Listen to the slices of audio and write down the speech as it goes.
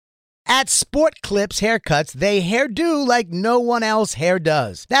At Sport Clips Haircuts, they hairdo like no one else hair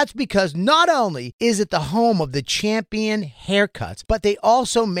does. That's because not only is it the home of the champion haircuts, but they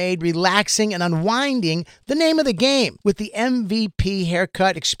also made relaxing and unwinding the name of the game. With the MVP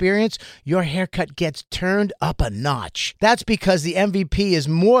haircut experience, your haircut gets turned up a notch. That's because the MVP is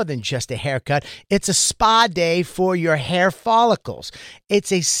more than just a haircut. It's a spa day for your hair follicles.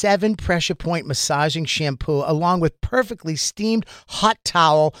 It's a 7 pressure point massaging shampoo along with perfectly steamed hot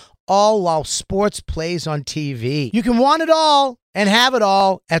towel, all while sports plays on TV. You can want it all and have it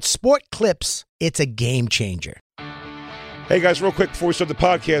all at Sport Clips. It's a game changer. Hey guys, real quick before we start the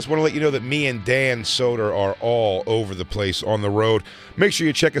podcast, I want to let you know that me and Dan Soder are all over the place on the road. Make sure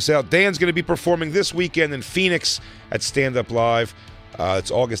you check us out. Dan's going to be performing this weekend in Phoenix at Stand Up Live. It's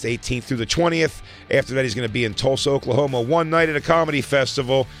August 18th through the 20th. After that, he's going to be in Tulsa, Oklahoma, one night at a comedy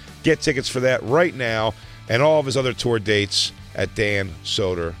festival. Get tickets for that right now and all of his other tour dates at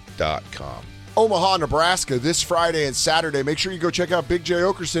dansoder.com. Omaha, Nebraska, this Friday and Saturday. Make sure you go check out Big J.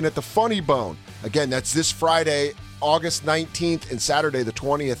 Okerson at the Funny Bone. Again, that's this Friday, August 19th, and Saturday the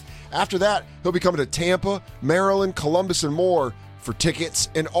 20th. After that, he'll be coming to Tampa, Maryland, Columbus, and more. For tickets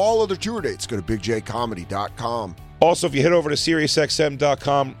and all other tour dates, go to bigjcomedy.com. Also, if you head over to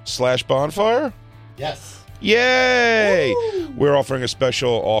SiriusXM.com/bonfire. Yes. Yay! Woo! We're offering a special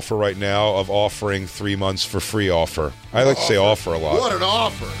offer right now of offering 3 months for free offer. I like to say offer a lot. What an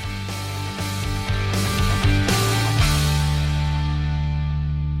offer.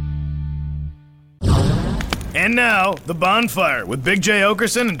 And now, The Bonfire with Big J.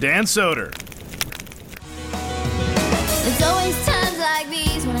 Okerson and Dan Soder. There's always times like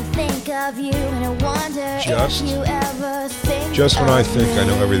these when I think of you and I wonder if you ever think Just when I of think I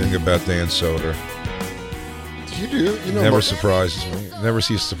know me. everything about Dan Soder. You do. You know, Never surprises me. Never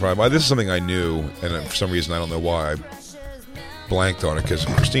ceases to surprise me. This is something I knew, and for some reason I don't know why I blanked on it, because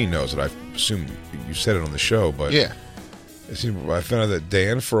Christine knows it. I assume you said it on the show, but yeah. I found out that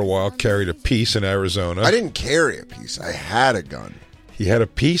Dan, for a while, carried a piece in Arizona. I didn't carry a piece. I had a gun. He had a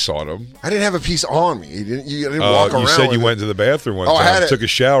piece on him. I didn't have a piece on me. I didn't walk around. You said with you it. went to the bathroom one I time, had it. took a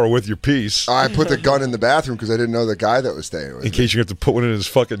shower with your piece. I put the gun in the bathroom because I didn't know the guy that was staying with me. In case you have to put one in his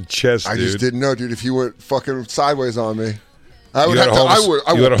fucking chest, I dude. just didn't know, dude. If you went fucking sideways on me, I would You have let to. a homeless-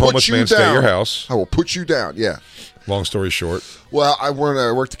 I you let will a homeless put you man stay at down. your house. I will put you down. Yeah. Long story short. Well, I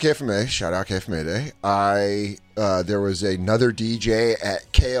worked at KFMA. Shout out KFMA Day. There was another DJ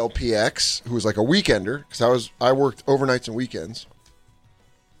at KLPX who was like a weekender, because I worked overnights and weekends,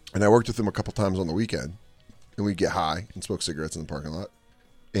 and I worked with him a couple times on the weekend, and we'd get high and smoke cigarettes in the parking lot.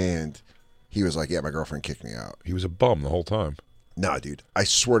 And he was like, "Yeah, my girlfriend kicked me out." He was a bum the whole time. No, dude. I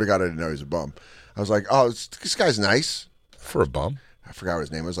swear to God, I didn't know he was a bum. I was like, "Oh, this guy's nice." For a bum. I forgot what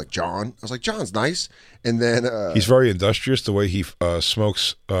his name was. Like John. I was like, "John's nice." And then He's very industrious the way he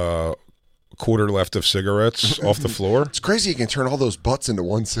smokes a quarter left of cigarettes off the floor. it's crazy he can turn all those butts into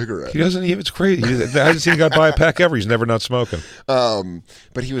one cigarette. He doesn't even, it's crazy. I haven't seen a guy buy a pack ever. He's never not smoking.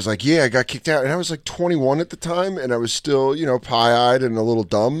 But he was like, "Yeah, I got kicked out." And I was like 21 at the time, and I was still, pie-eyed and a little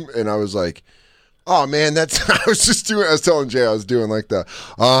dumb. And I was like, "Oh, man, I was telling Jay, I was doing like man,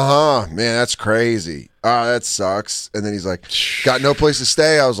 that's crazy. That sucks." And then he's like, "Got no place to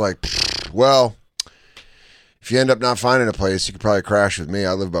stay?" I was like, "Well, if you end up not finding a place, you could probably crash with me.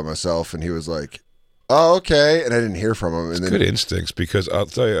 I live by myself." And he was like, "Oh, okay." And I didn't hear from him. And then, Good instincts, because I'll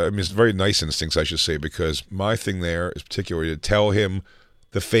tell you, it's very nice instincts, I should say, because my thing there is particularly to tell him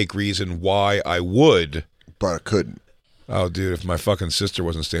the fake reason why I would. but I couldn't. Oh, dude, if my fucking sister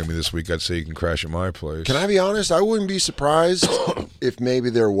wasn't staying with me this week, I'd say you can crash at my place. Can I be honest? I wouldn't be surprised if maybe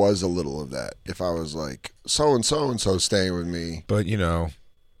there was a little of that. If I was like, so-and-so staying with me. But,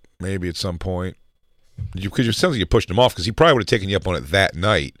 maybe at some point. Because it sounds like you pushed him off, because he probably would have taken you up on it that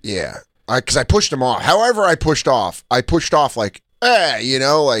night. Yeah. Because I pushed him off. However I pushed off like,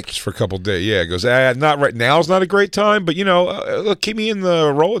 like. Just for a couple of days. Yeah, it goes, not right now's not a great time, but, look, keep me in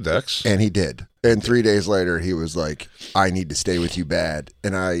the Rolodex. And he did. And 3 days later, he was like, "I need to stay with you bad."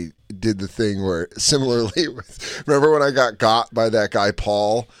 And I did the thing where, similarly, remember when I got by that guy,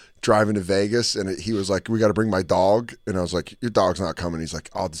 Paul, driving to Vegas, and he was like, "We got to bring my dog." And I was like, "Your dog's not coming." He's like,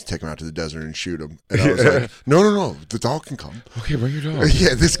 "I'll just take him out to the desert and shoot him." And I was like, No, the dog can come. Okay, bring your dog.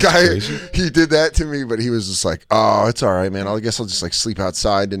 Yeah, this guy, Crazy. he did that to me, but he was just like, "Oh, it's all right, man. I guess I'll just like sleep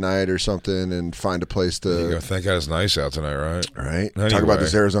outside tonight or something and find a place to." Thank God it's nice out tonight, right? All right. Anyway. Talk about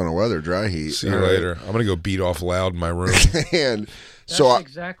this Arizona weather, dry heat. See you All right. later. I'm going to go beat off loud in my room. And That's so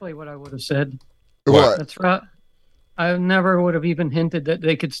exactly what I would have said. what? That's right. I never would have even hinted that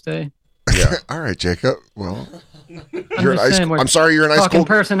they could stay. Yeah. All right, Jacob. Well, I'm I'm sorry, you're an ice talking cold.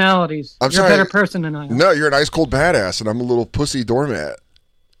 personalities. I'm You're sorry. a better person than I am. No, you're an ice cold badass, and I'm a little pussy doormat.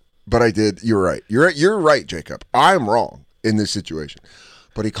 But I did. You're right. You're right, Jacob. I'm wrong in this situation.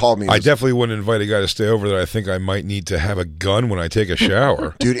 But he called me. I definitely wouldn't invite a guy to stay over that I think I might need to have a gun when I take a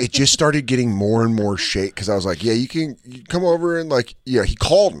shower. Dude, it just started getting more and more shake because I was like, yeah, you can come over and like, yeah, he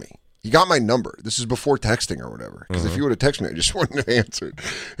called me. He got my number. This is before texting or whatever. Because if he would have texted me, I just wouldn't have answered.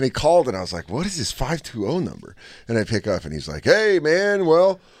 And he called and I was like, what is this 520 number? And I pick up and he's like, hey, man,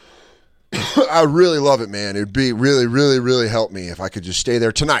 well, I really love it, man. It'd be really, really, really help me if I could just stay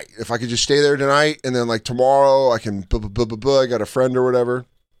there tonight. If I could just stay there tonight and then like tomorrow I can I got a friend or whatever.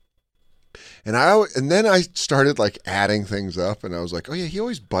 And then I started like adding things up and I was like, oh yeah, he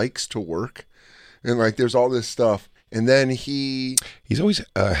always bikes to work. And like there's all this stuff. And then he's always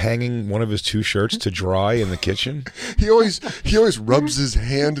hanging one of his 2 shirts to dry in the kitchen. He always rubs his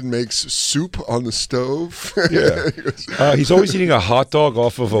hand and makes soup on the stove. Yeah. He's always eating a hot dog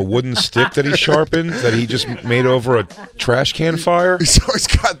off of a wooden stick that he sharpened that he just made over a trash can fire. He's always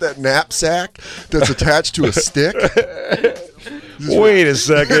got that knapsack that's attached to a stick. Wait a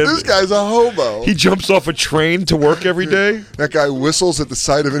second. This guy's a hobo. He jumps off a train to work every day? That guy whistles at the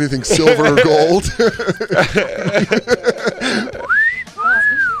sight of anything silver or gold.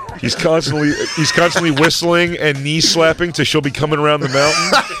 He's constantly whistling and knee slapping till she'll be coming around the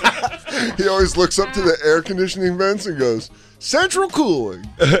mountain. He always looks up to the air conditioning vents and goes, "Central cooling.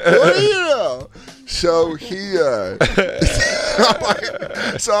 What do you know?" So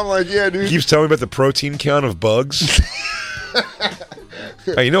I'm like, yeah, dude. He keeps telling me about the protein count of bugs.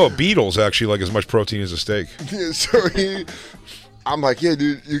 Hey, you know, a beetle's actually like as much protein as a steak. Yeah, so I'm like, yeah,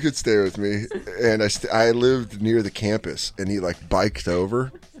 dude, you could stay with me. And I lived near the campus, and he like biked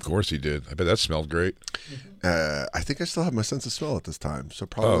over. Of course he did. I bet that smelled great. I think I still have my sense of smell at this time, so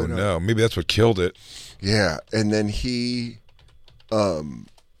probably not. No, maybe that's what killed it. Yeah, and then he, a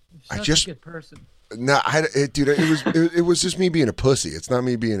good person. No, dude, it was just me being a pussy. It's not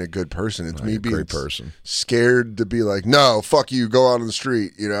me being a good person. It's me being a great person. Scared to be like, no, fuck you, go out on the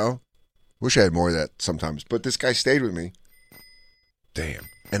street, you know? Wish I had more of that sometimes. But this guy stayed with me. Damn.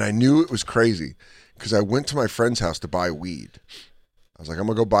 And I knew it was crazy because I went to my friend's house to buy weed. I was like, I'm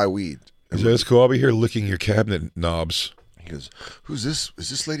going to go buy weed. Is that cool? I'll be here licking your cabinet knobs. He goes, who's this? Is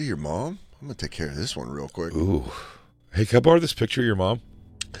this lady your mom? I'm going to take care of this one real quick. Ooh. Hey, can I borrow this picture of your mom?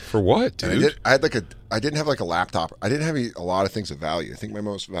 For what, dude? I didn't have like a laptop. I didn't have a lot of things of value. I think my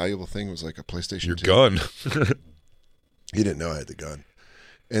most valuable thing was like a PlayStation 2. Your gun. He didn't know I had the gun.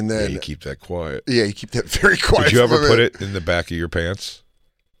 And then you keep that quiet. Yeah, you keep that very quiet. Did you ever put it in the back of your pants?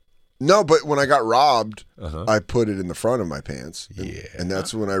 No, but when I got robbed, I put it in the front of my pants. And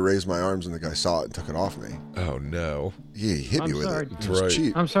that's when I raised my arms and the guy saw it and took it off me. Oh, no. Yeah, he hit me with it. It was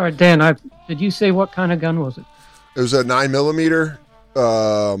cheap. I'm sorry, Dan. Did you say what kind of gun was it? It was a 9mm.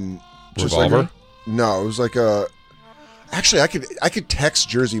 Revolver? No, it was like a. Actually, I could text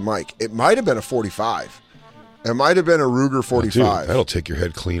Jersey Mike. It might have been a 45. It might have been a Ruger 45. Dude, that'll take your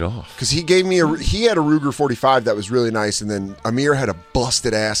head clean off. Because he gave me he had a Ruger 45 that was really nice, and then Amir had a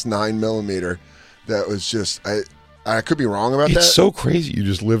busted ass 9mm that was just. I could be wrong about that. It's so crazy. You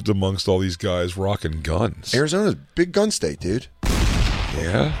just lived amongst all these guys rocking guns. Arizona's a big gun state, dude.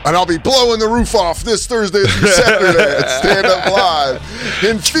 Yeah. And I'll be blowing the roof off this Thursday through Saturday at Stand Up Live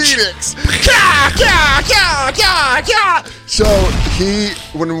in Phoenix. So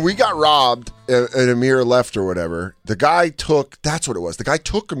when we got robbed and Amir left or whatever, the guy that's what it was. The guy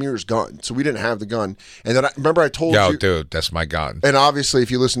took Amir's gun, so we didn't have the gun. And then I told you. Yo, dude, that's my gun. And obviously, if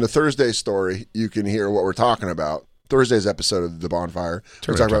you listen to Thursday's story, you can hear what we're talking about. Thursday's episode of The Bonfire.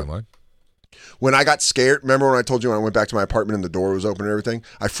 Turn that timeline. When I got scared, remember when I told you when I went back to my apartment and the door was open and everything?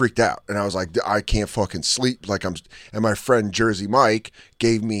 I freaked out. And I was like, I can't fucking sleep. And my friend Jersey Mike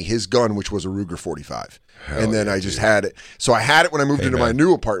gave me his gun, which was a Ruger 45. And then I just had it. So I had it when I moved into my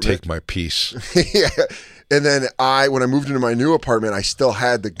new apartment. Take my piece. Yeah. And then when I moved into my new apartment, I still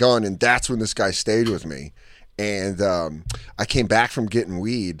had the gun. And that's when this guy stayed with me. And I came back from getting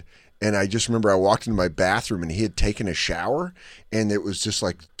weed. And I just remember I walked into my bathroom and he had taken a shower. And it was just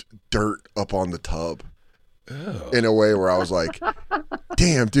like dirt up on the tub. In a way where I was like,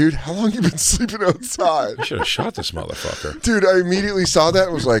 damn, dude, how long you been sleeping outside? You should have shot this motherfucker. Dude, I immediately saw that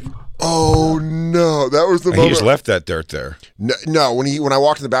and was like, oh no. That was the moment. He just left that dirt there. No, when I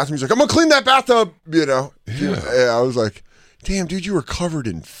walked in the bathroom, he's like, I'm going to clean that bathtub, you know. Yeah. I was like, damn, dude, you were covered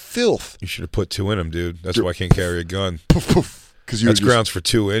in filth. You should have put 2 in him, dude. That's why I can't carry a gun. Poof, poof. That's grounds for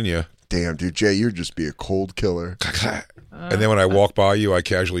 2 in you. Damn, dude, Jay, you'd just be a cold killer. And then when I walk by you, I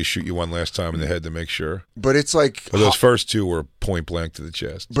casually shoot you one last time in the head to make sure. But it's like... But those first 2 were point blank to the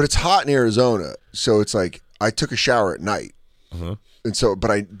chest. But it's hot in Arizona, so it's like I took a shower at night. And so,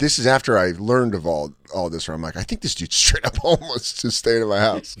 but this is after I learned of all this. Where I'm like, I think this dude's straight up homeless, just staying in my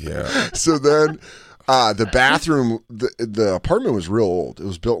house. Yeah. So then, the bathroom, the apartment was real old. It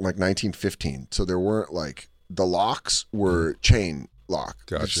was built in like 1915, so there weren't like the locks were chain lock.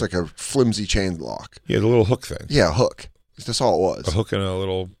 Gotcha. It's like a flimsy chain lock. Yeah, the little hook thing. Yeah, a hook. That's all it was. A hook and a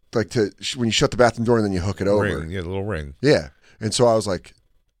little like when you shut the bathroom door and then you hook it over. ring. Yeah, the little ring. Yeah, and so I was like,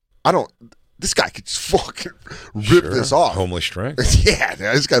 this guy could just fucking rip this off. Homely strength. Yeah,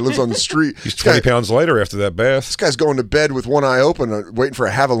 this guy lives on the street. He's 20 pounds lighter after that bath. This guy's going to bed with one eye open, waiting for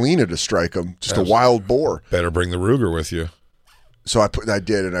a javelina to strike him. Just a wild boar. Better bring the Ruger with you. So I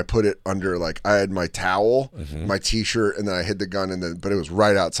did, and I put it under, like, I had my towel, my T-shirt, and then I hid the gun, but it was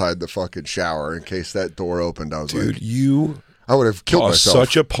right outside the fucking shower in case that door opened. I was like, dude, I would have killed myself.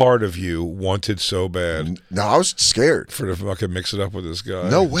 Such a part of you wanted so bad. No, I was scared. For to fucking mix it up with this guy.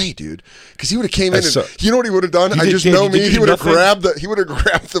 No way, dude. Because he would have came in and you know what he would have done? I just know me. He would have grabbed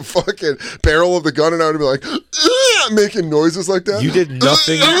the fucking barrel of the gun, and I would be like, making noises like that. You did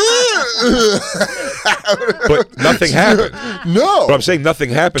nothing. But nothing happened. No. But I'm saying nothing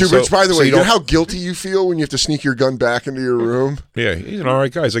happened. Dude, Rich, by the way, you know how guilty you feel when you have to sneak your gun back into your room? Yeah, he's an all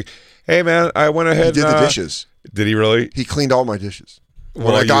right guy. He's like, hey, man, I went ahead He did the dishes. Did he really? He cleaned all my dishes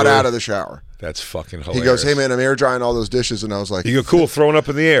when I got out of the shower. That's fucking hilarious. He goes, hey, man, I'm air drying all those dishes. And I was like, you go, cool, throwing up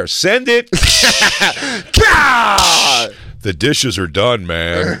in the air. Send it. God! The dishes are done,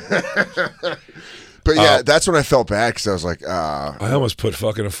 man. But yeah, that's when I felt bad because I was like, I almost put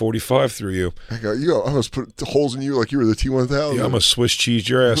fucking a 45 through you. I almost put holes in you like you were the T-1000. Yeah, I almost Swiss cheesed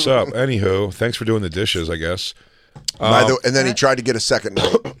your ass up. Anywho, thanks for doing the dishes, I guess. And then he tried to get a second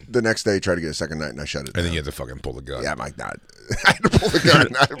night. The next day, he tried to get a second night, and I shut it down. And then you had to fucking pull the gun. Yeah, I'm like, nah. I had to pull the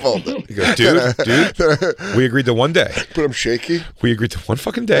gun. I pulled it. He goes, dude, we agreed to one day. But I'm shaky. We agreed to one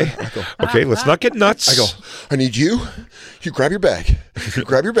fucking day. Okay, let's not get nuts. I go, I need you. You grab your bag. You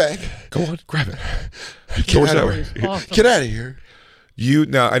grab your bag. Go on, grab it. Get out of here. Awesome. Get out of here.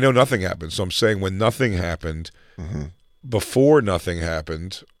 Now, I know nothing happened, so I'm saying when nothing happened, before nothing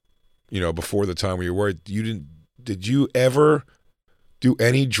happened, before the time we were worried, did you ever do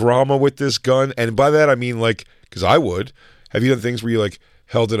any drama with this gun? And by that, I mean, like, because I would. Have you done things where you, like,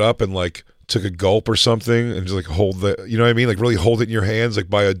 held it up and, like, took a gulp or something and just, like, hold the, you know what I mean? Like, really hold it in your hands, like,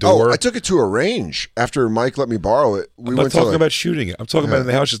 by a door? Oh, I took it to a range after Mike let me borrow it. I'm not talking about shooting it. I'm talking about in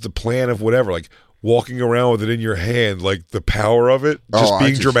the house, just the plan of whatever, like, walking around with it in your hand, like, the power of it, just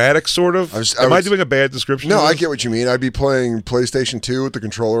being dramatic, sort of. Am I doing a bad description? No, I get what you mean. I'd be playing PlayStation 2 with the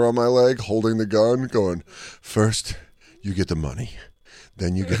controller on my leg, holding the gun, going, first, you get the money.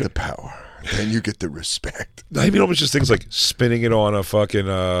 Then you get the power. Then you get the respect. I mean, almost just things like spinning it on a fucking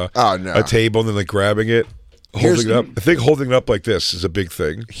a table and then like grabbing it, holding it up. I think holding it up like this is a big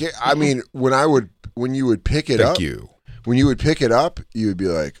thing. Yeah, I mean, when you would pick it up, when you would pick it up, you would be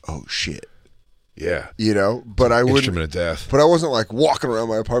like, oh shit. Yeah. But I wouldn't. Instrument of death. But I wasn't like walking around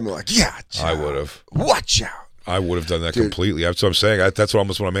my apartment like, yeah. I would have. Watch out. I would have done that completely. That's what I'm saying. That's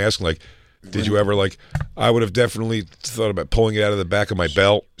almost what I'm asking. Like, did you ever I would have definitely thought about pulling it out of the back of my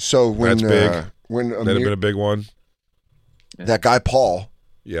belt. So when that's big. When that'd have been a big one. That guy Paul,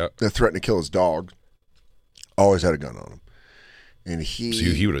 that threatened to kill his dog, always had a gun on him, and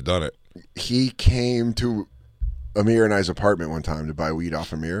he would have done it. He came to Amir and I's apartment one time to buy weed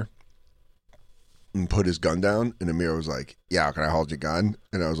off Amir, and put his gun down. And Amir was like, "Yeah, can I hold your gun?"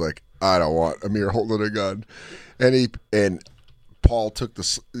 And I was like, "I don't want Amir holding a gun," and Paul took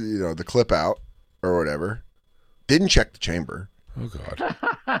the clip out or whatever, didn't check the chamber. Oh God!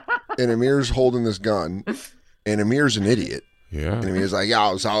 And Amir's holding this gun, and Amir's an idiot. Yeah. And Amir's like, "Yo,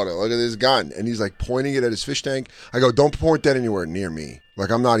 Sauda, look at this gun," and he's like pointing it at his fish tank. I go, "Don't point that anywhere near me. Like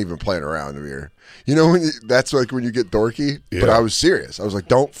I'm not even playing around, Amir. That's like when you get dorky." Yeah. But I was serious. I was like,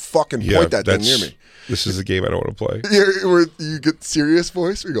 "Don't fucking point that thing near me." This is a game I don't want to play. Yeah, where you get serious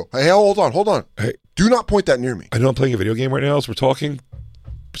voice. We go, "Hey, hold on. Hey, do not point that near me." I know I'm playing a video game right now as we're talking.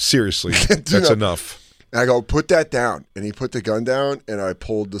 Seriously, that's enough. And I go, "Put that down," and he put the gun down, and I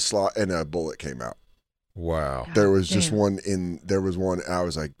pulled the slot, and a bullet came out. Wow! There was just one in. There was one. I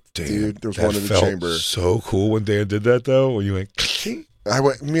was like, "Dude, there was one in the chamber." So cool when Dan did that, though. When you went, I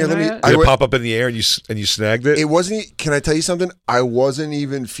went. Man, did it pop up in the air and you snagged it? It wasn't. Can I tell you something? I wasn't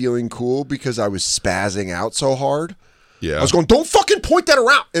even feeling cool because I was spazzing out so hard. Yeah, I was going, "Don't fucking point that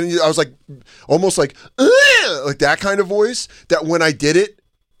around," and I was like, almost like that kind of voice. That when I did it,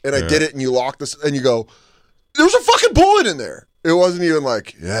 and I did it, and you locked this, and you go, "There's a fucking bullet in there." It wasn't even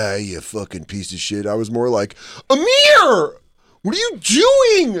like, "Yeah, you fucking piece of shit." I was more like, "Amir, what are you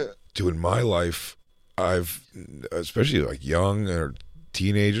doing?" Dude, in my life, I've, especially like young or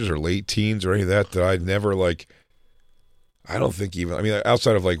teenagers or late teens or any of that I'd never like, I don't think even, I mean,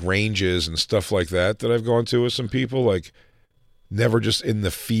 outside of like ranges and stuff like that I've gone to with some people, like never just in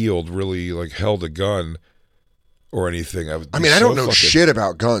the field really like held a gun or anything. I mean, I don't know shit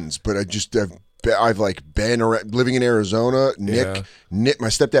about guns, but I've like been around, living in Arizona. Nick, my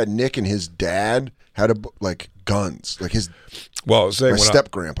stepdad Nick and his dad had guns. Like my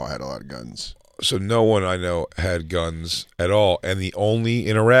step grandpa had a lot of guns. So no one I know had guns at all, and the only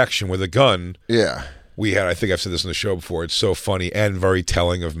interaction with a gun, we had. I think I've said this in the show before. It's so funny and very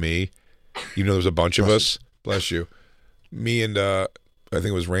telling of me. You know, there's a bunch of us. Bless you. Me and I think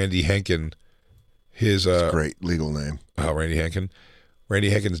it was Randy Henkin. His great legal name. Oh, Randy Henkin. Randy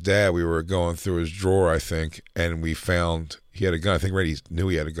Henkin's dad. We were going through his drawer, I think, and we found he had a gun. I think Randy knew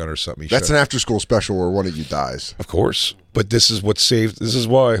he had a gun or something. That's an after-school special where one of you dies. Of course, but this is what saved. This is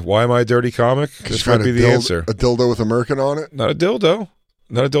why. Why am I a dirty comic? This might be the answer. A dildo with a merkin on it? Not a dildo.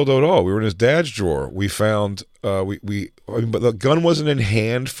 Not a dildo at all. We were in his dad's drawer. We found but the gun wasn't in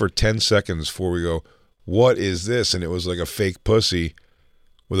hand for 10 seconds before we go, what is this? And it was like a fake pussy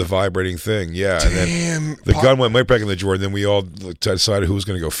with a vibrating thing. Yeah. And then the gun went right back in the drawer, and then we all decided who was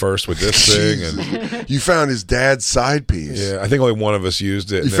going to go first with this thing. And you found his dad's side piece. Yeah. I think only one of us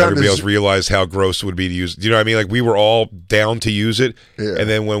used it, and then everybody else realized how gross it would be to use it. Do you know what I mean? Like, we were all down to use it, and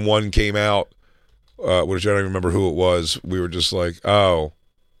then when one came out, which I don't even remember who it was, we were just like, oh,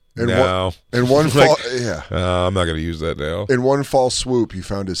 I'm not going to use that now. In one false swoop, you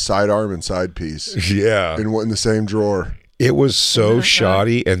found his sidearm and side piece. Yeah. In the same drawer. It was so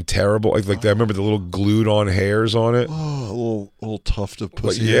shoddy and terrible. Like I remember the little glued-on hairs on it. Oh, a little tuft of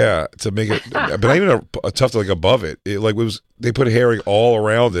pussy. Yeah, to make it, but not even a tuft like above it. It like was. They put herring all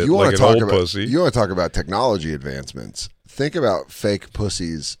around it, like an old pussy. You want to talk about technology advancements? Think about fake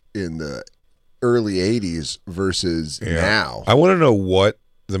pussies in the early '80s versus now. I want to know what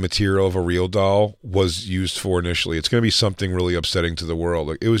the material of a real doll was used for initially. It's going to be something really upsetting to the world.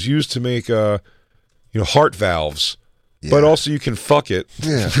 Like, it was used to make, heart valves. Yeah. But also you can fuck it.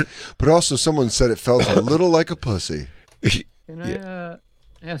 Yeah. But also someone said it felt a little like a pussy. Can I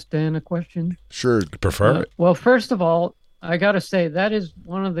ask Dan a question? Sure. I prefer it. Well, first of all, I got to say that is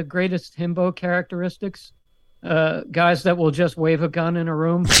one of the greatest himbo characteristics. Guys that will just wave a gun in a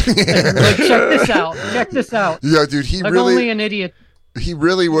room. Like, check this out. Check this out. Yeah, dude, only an idiot. He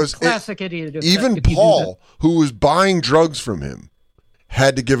really was. Classic idiot. Even Paul, who was buying drugs from him,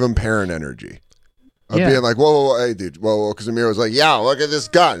 had to give him parent energy. Being like, whoa, hey, dude, whoa, because Amir was like, yeah, look at this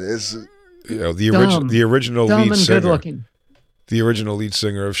gun. It's the original dumb lead and singer, good looking. The original lead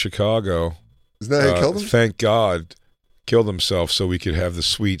singer of Chicago. Isn't that how he killed him? Thank God, killed himself so we could have the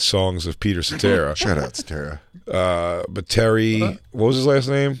sweet songs of Peter Cetera. Shout out Cetera. But Terry, what was his last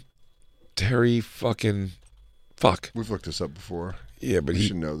name? Terry fucking fuck. We've looked this up before. Yeah, but he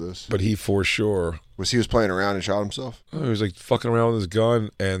should know this. But he for sure was playing around and shot himself. Oh, he was like fucking around with his gun,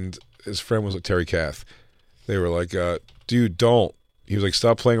 and his friend was like Terry Kath. They were like, dude, don't. He was like,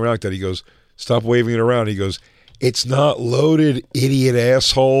 stop playing around like that. He goes, stop waving it around. He goes, it's not loaded, idiot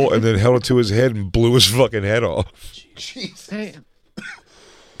asshole, and then held it to his head and blew his fucking head off. Jesus.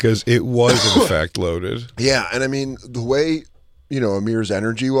 Because it was in fact loaded. Yeah, and I mean the way Amir's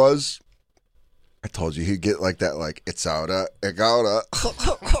energy was. I told you he'd get like that, like it's outa, it gotta.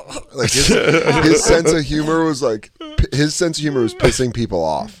 Like his sense of humor was pissing people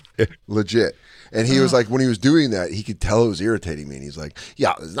off, legit. And he was like, when he was doing that, he could tell it was irritating me. And he's like,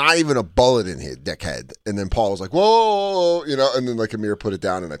 yeah, there's not even a bullet in here, dickhead. And then Paul was like, whoa, and then like Amir put it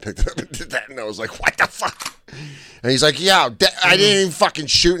down, and I picked it up and did that, and I was like, what the fuck? And he's like, yeah, I didn't even fucking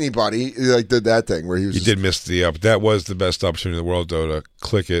shoot anybody. He like did that thing where he was. You did miss the up. That was the best opportunity in the world, though, to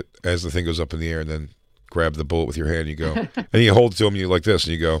click it as the thing goes up in the air, and then grab the bullet with your hand. You go, and you hold it to him, and you like this,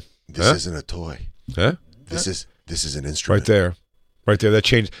 and you go, this isn't a toy. Huh? This is an instrument. Right there. Right there, that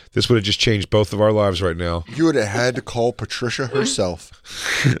changed. This would have just changed both of our lives right now. You would have had to call Patricia herself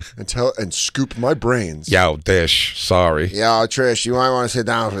and scoop my brains. Yo, Dish, sorry. Yo, Trish, you might want to sit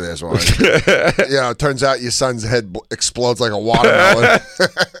down for this one. It turns out your son's head explodes like a watermelon.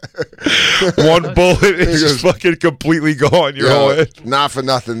 One bullet is just fucking completely gone. Your whole head. Not for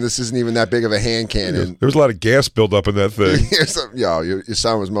nothing. This isn't even that big of a hand cannon. There was a lot of gas buildup in that thing. Your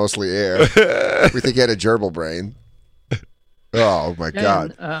son was mostly air. We think he had a gerbil brain. Oh my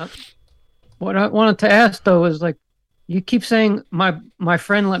God! What I wanted to ask though is like, you keep saying my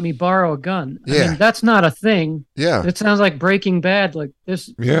friend let me borrow a gun. I mean, that's not a thing. Yeah, it sounds like Breaking Bad. Like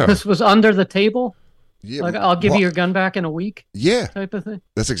this. Yeah. This was under the table. Yeah, like I'll give you your gun back in a week. Yeah, type of thing.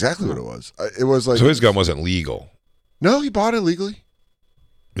 That's exactly what it was. It was like so his gun wasn't legal. No, he bought it legally.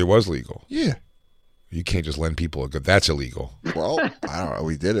 It was legal. Yeah, you can't just lend people a gun. That's illegal. Well, I don't know.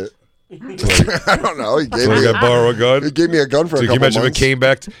 We did it. I don't know. He gave So me you got to borrow a gun? He gave me a gun for So a can you couple imagine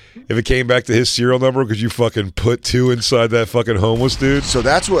months. if it came back to his serial number because you fucking put 2 inside that fucking homeless dude? So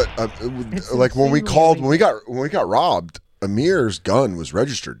that's what, like when we got robbed, Amir's gun was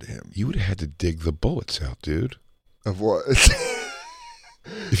registered to him. You would have had to dig the bullets out, dude. Of what?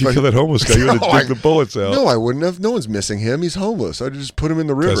 If you kill that homeless guy, you had to dig the bullets out. No, I wouldn't have. No one's missing him. He's homeless. I just put him in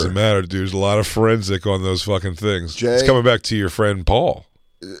the river. Doesn't matter, dude. There's a lot of forensic on those fucking things. Jay- It's coming back to your friend Paul.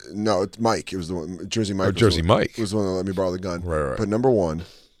 No, it's Mike. It was the one. Jersey Mike. Or Jersey Mike. was the one that let me borrow the gun. Right. But number one,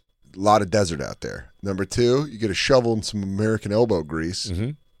 a lot of desert out there. Number two, you get a shovel and some American elbow grease.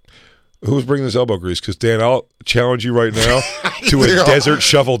 Mm-hmm. Who's bringing this elbow grease? Because, Dan, I'll challenge you right now to a desert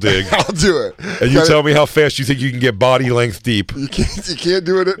shovel dig. I'll do it. And you tell me how fast you think you can get body length deep. You can't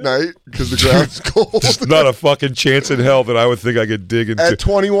do it at night because the ground's cold. There's not a fucking chance in hell that I would think I could dig into. At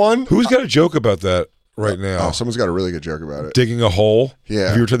 21? Who's got a joke about that right now? Oh, someone's got a really good joke about it. Digging a hole? Yeah.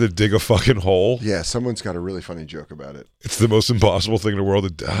 Have you ever tried to dig a fucking hole? Yeah, someone's got a really funny joke about it. It's the most impossible thing in the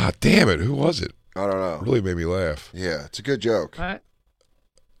world. Damn it. Who was it? I don't know. It really made me laugh. Yeah, it's a good joke.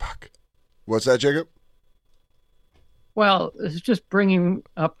 Fuck. What's that, Jacob? Well, it's just bringing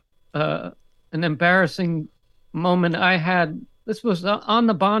up an embarrassing moment I had. This was on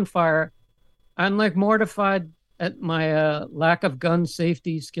the bonfire. I'm like mortified at my lack of gun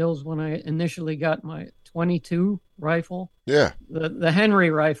safety skills when I initially got my 22 rifle. Yeah. The Henry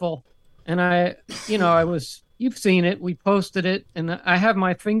rifle. And you've seen it. We posted it. And I have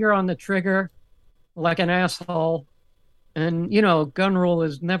my finger on the trigger like an asshole. And, gun rule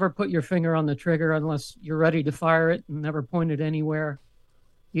is never put your finger on the trigger unless you're ready to fire it, and never point it anywhere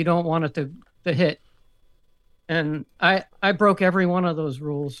you don't want it to hit. And I broke every one of those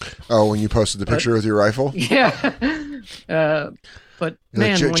rules. Oh, when you posted the picture with your rifle? Yeah. But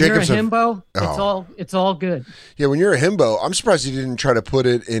man, when you're a himbo, it's all good. Yeah, when you're a himbo, I'm surprised he didn't try to put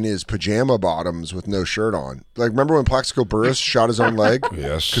it in his pajama bottoms with no shirt on. Like, remember when Plaxico Burress shot his own leg?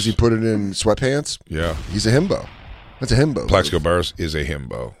 Yes. Because he put it in sweatpants? Yeah. He's a himbo. That's a himbo. Plaxico Burress is a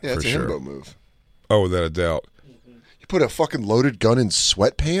himbo. Yeah, it's for a sure. himbo move. Oh, without a doubt. You put a fucking loaded gun in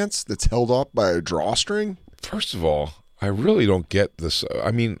sweatpants that's held up by a drawstring? First of all, I really don't get this. I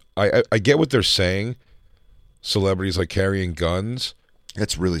mean, I get what they're saying. Celebrities like carrying guns.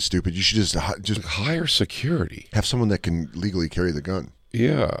 That's really stupid. You should just hire security. have someone that can legally carry the gun.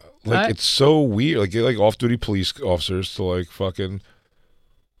 Yeah. It's so weird. Like, get like off-duty police officers to like fucking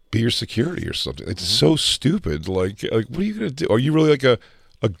be your security or something. It's so stupid. Like what are you gonna do? Are you really like a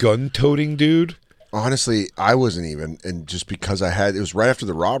gun-toting dude? Honestly, I wasn't even, and just because it was right after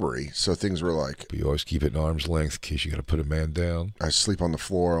the robbery, so things were like. But you always keep it in arm's length in case you got to put a man down. I sleep on the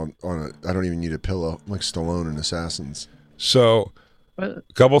floor I don't even need a pillow. I'm like Stallone in Assassins. So, a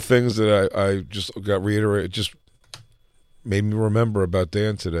couple things that I just got reiterated, just made me remember about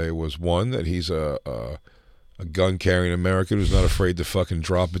Dan today was one, that he's a gun-carrying American who's not afraid to fucking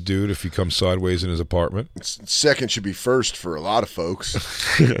drop a dude if he comes sideways in his apartment. Second should be first for a lot of folks.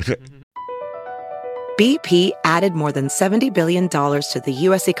 BP added more than $70 billion to the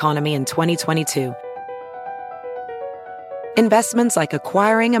U.S. economy in 2022. Investments like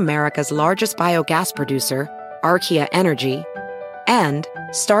acquiring America's largest biogas producer, Archaea Energy, and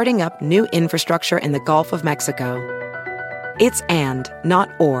starting up new infrastructure in the Gulf of Mexico. It's and,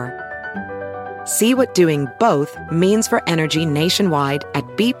 not or. See what doing both means for energy nationwide at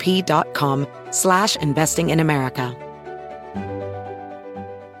bp.com/investing in America.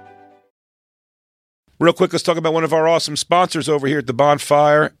 Real quick, let's talk about one of our awesome sponsors over here at the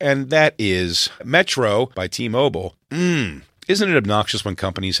Bonfire, and that is Metro by T-Mobile. Isn't it obnoxious when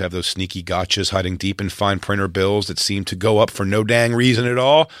companies have those sneaky gotchas hiding deep in fine printer bills that seem to go up for no dang reason at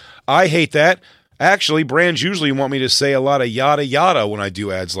all? I hate that. Actually, brands usually want me to say a lot of yada yada when I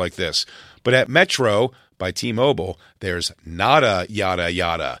do ads like this. But at Metro by T-Mobile, there's nada yada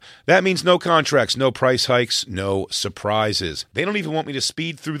yada. That means no contracts, no price hikes, no surprises. They don't even want me to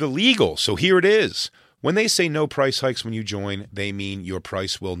speed through the legal, so here it is. When they say no price hikes when you join, they mean your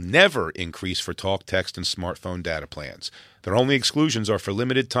price will never increase for talk, text, and smartphone data plans. Their only exclusions are for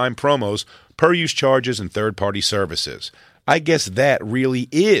limited time promos, per-use charges, and third-party services. I guess that really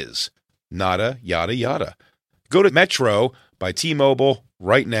is nada yada yada. Go to Metro by T-Mobile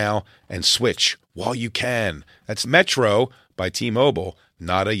right now and switch while you can. That's Metro by T-Mobile,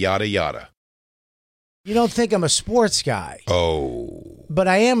 nada yada yada. You don't think I'm a sports guy. Oh. But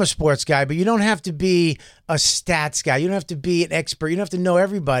I am a sports guy, but you don't have to be a stats guy. You don't have to be an expert. You don't have to know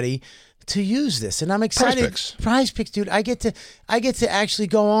everybody to use this, and I'm excited. Prize Picks, dude. I get to actually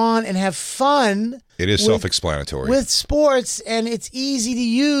go on and have fun. It is self-explanatory with sports, and it's easy to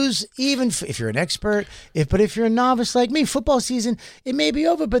use, even if you're an expert. But if you're a novice like me, football season, it may be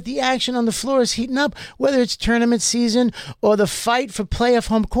over, but the action on the floor is heating up. Whether it's tournament season or the fight for playoff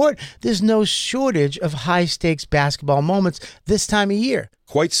home court, there's no shortage of high-stakes basketball moments this time of year.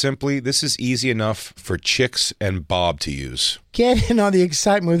 Quite simply, this is easy enough for Chicks and Bob to use. Get in on the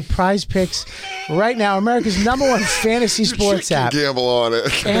excitement with Prize Picks right now, America's #1 fantasy sports app. Gamble on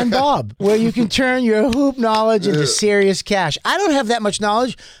it. And Bob, where you can turn your hoop knowledge into serious cash. I don't have that much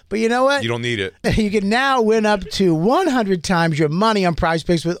knowledge, but you know what? You don't need it. You can now win up to 100 times your money on Prize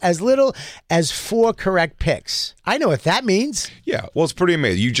Picks with as little as 4 correct picks. I know what that means. Yeah, well, it's pretty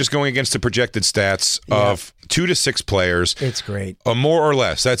amazing. You're just going against the projected stats of 2 to 6 players. It's great. More or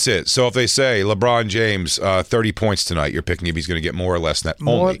less. That's it. So if they say LeBron James, 30 points tonight, you're picking if he's going to get more or less than that.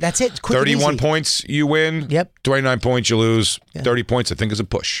 More, that's it. Quick 31 points, you win. Yep. 29 points, you lose. 30 points, I think, is a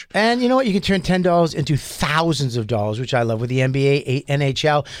push. And you know what? You can turn $10 into thousands of dollars, which I love, with the NBA,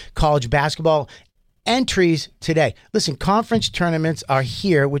 NHL, college basketball entries today. Listen, conference tournaments are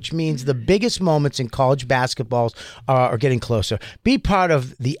here, which means the biggest moments in college basketballs are getting closer. Be part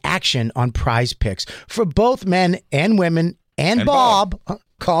of the action on Prize Picks for both men and women and Bob.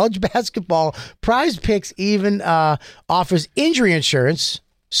 College basketball. Prize Picks even offers injury insurance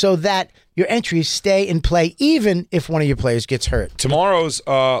so that your entries stay in play even if one of your players gets hurt. Tomorrow's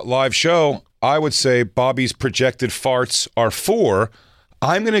live show, I would say Bobby's projected farts are 4.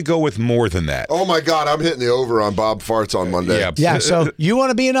 I'm going to go with more than that. Oh, my God. I'm hitting the over on Bob Farts on Monday. Yeah, so you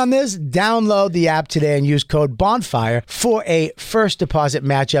want to be in on this? Download the app today and use code BONFIRE for a first deposit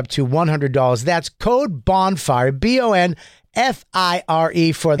match up to $100. That's code BONFIRE, BONFIRE,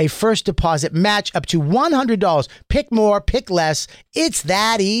 for a first deposit match up to $100. Pick more, pick less. It's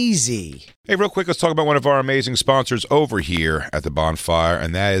that easy. Hey, real quick, let's talk about one of our amazing sponsors over here at the Bonfire,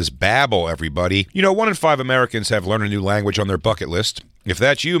 and that is Babbel, everybody. You know, 1 in 5 Americans have learned a new language on their bucket list. If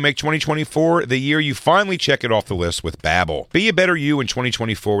that's you, make 2024 the year you finally check it off the list with Babbel. Be a better you in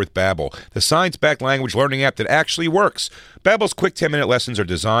 2024 with Babbel, the science-backed language learning app that actually works. Babbel's quick 10-minute lessons are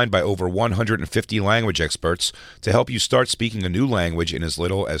designed by over 150 language experts to help you start speaking a new language in as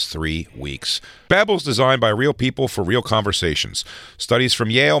little as 3 weeks. Babbel's designed by real people for real conversations. Studies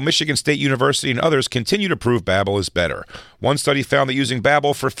from Yale, Michigan State University, and others continue to prove Babbel is better. One study found that using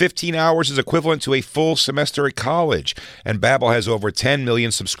Babbel for 15 hours is equivalent to a full semester at college, and Babbel has over 10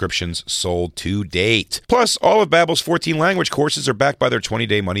 million subscriptions sold to date. Plus, all of Babbel's 14 language courses are backed by their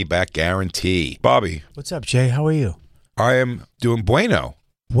 20-day money-back guarantee. Bobby. What's up, Jay? How are you? I am doing bueno.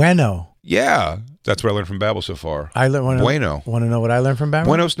 Bueno. Yeah, that's what I learned from Babbel so far. Bueno. Want to know what I learned from Babbel?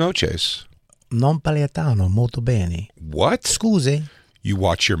 Buenos noches. Non parliamo molto bene. What? Scusi. You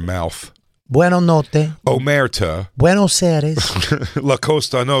watch your mouth. Buonanotte. Omerta. Buenos Aires. La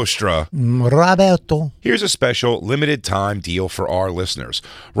Costa Nostra. Roberto. Here's a special limited time deal for our listeners.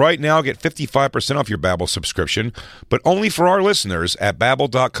 Right now, get 55% off your Babbel subscription, but only for our listeners at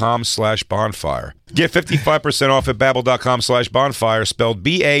babbel.com/bonfire. Get 55% off at babbel.com/bonfire, spelled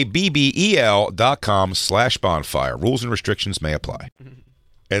BABBEL.com/bonfire. Rules and restrictions may apply.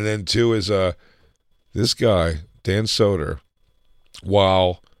 And then 2 is this guy, Dan Soder,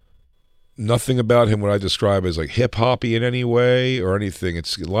 while nothing about him what I describe as like hip-hoppy in any way or anything.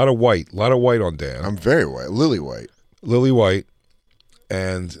 It's a lot of white on Dan. I'm very white. Lily white.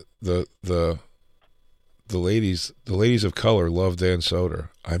 And the ladies of color love Dan Soder.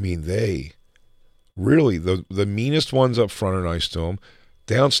 I mean, they really, the meanest ones up front are nice to him.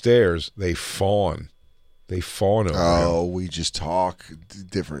 Downstairs, they fawn. They fawn over him. Oh, we just talk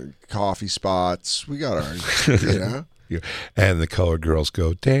different coffee spots. We got our, you know. And the colored girls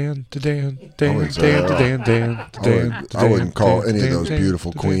go, Dan to Dan, Dan, Dan to Dan, Dan to Dan. I wouldn't call any of those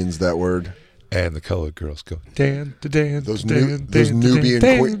beautiful queens that word. And the colored girls go, Dan to Dan. Those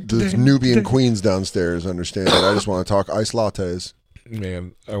Nubian queens downstairs understand it. I just want to talk iced lattes.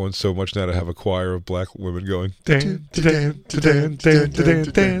 Man, I want so much now to have a choir of black women going, Dan to Dan to Dan, Dan to Dan,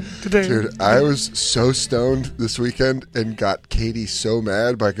 Dan to Dan. Dude, I was so stoned this weekend and got Katie so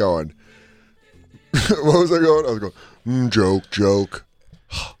mad by going, what was I going? I was going, joke.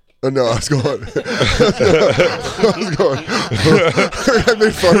 No, I was going. I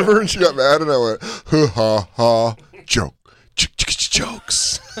made fun of her and she got mad and I went, ha ha, joke.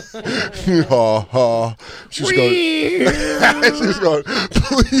 Jokes. Ha ha. She was going,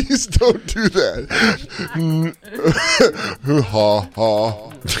 please don't do that. Ha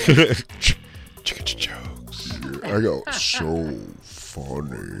ha. Jokes. I go, so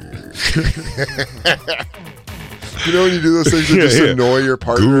funny. You know when you do those things that just annoy your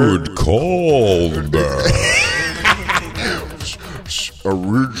partner? Good call,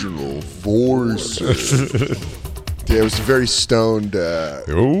 Original voices. Yeah, it was very stoned.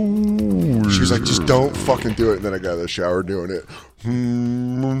 She was like, just don't fucking do it. And then I got out of the shower doing it.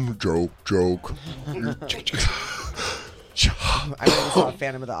 Joke. I went and saw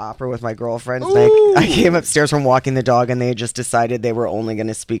Phantom of the Opera with my girlfriends. And I came upstairs from walking the dog, and they had just decided they were only going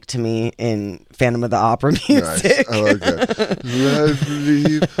to speak to me in Phantom of the Opera music. Nice. I like that.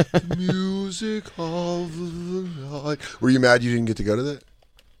 Lovely music of the night. Were you mad you didn't get to go to that?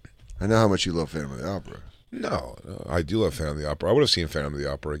 I know how much you love Phantom of the Opera. No, I do love Phantom of the Opera. I would have seen Phantom of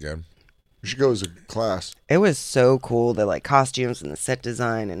the Opera again. You should go as a class. It was so cool, the like costumes and the set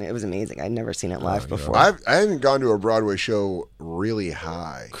design, and it was amazing. I'd never seen it live before. I haven't gone to a Broadway show really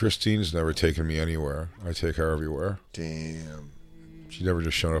high. Christine's never taken me anywhere. I take her everywhere. Damn. She never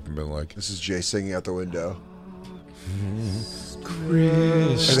just shown up and been like, this is Jay singing out the window.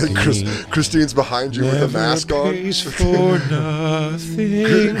 Christine, and then Christine's behind you with a mask on. For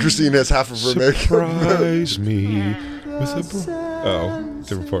nothing. Christine has half of her makeup. Surprise me with a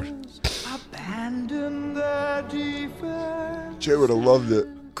different part. Jay would have loved it.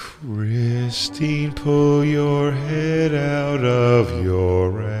 Christine, pull your head out of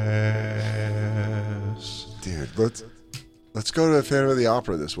your ass. Dude, let's go to Phantom of the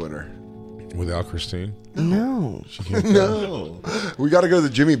Opera this winter. Without Christine? No. She can't No. We got to go to the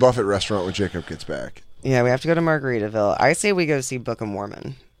Jimmy Buffett restaurant when Jacob gets back. Yeah, we have to go to Margaritaville. I say we go see Book of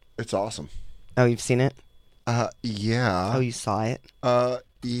Mormon. It's awesome. Oh, you've seen it? Yeah. Oh, you saw it?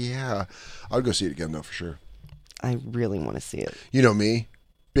 Yeah. I would go see it again, though, for sure. I really want to see it. You know me,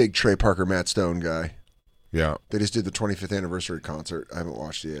 big Trey Parker, Matt Stone guy. Yeah. They just did the 25th anniversary concert. I haven't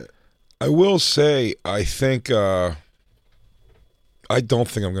watched it yet. I will say, I think, I don't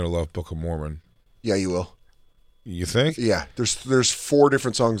think I'm going to love Book of Mormon. Yeah, you will. You think? Yeah. There's 4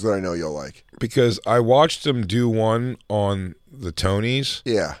 different songs that I know you'll like. Because I watched them do one on the Tonys.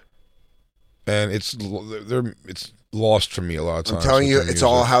 Yeah. And it's lost for me a lot of times. I'm telling you, it's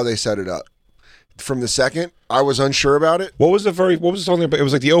all how they set it up. From the second, I was unsure about it. What was the song? It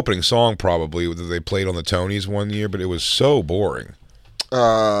was like the opening song, probably, that they played on the Tonys one year, but it was so boring.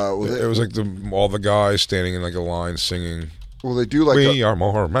 It was like all the guys standing in like a line singing. Well, they do like We are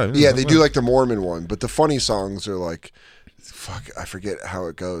Mormon. Yeah, they do like the Mormon one, but the funny songs are like, fuck, I forget how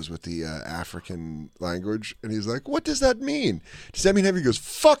it goes with the African language. And he's like, what does that mean? Does that mean heaven? He goes,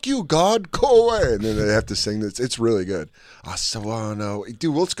 fuck you, God, go away. And then they have to sing this. It's really good.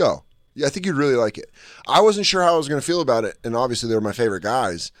 Dude, let's go. Yeah, I think you'd really like it. I wasn't sure how I was going to feel about it, and obviously they were my favorite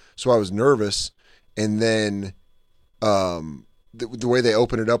guys, so I was nervous. And then the way they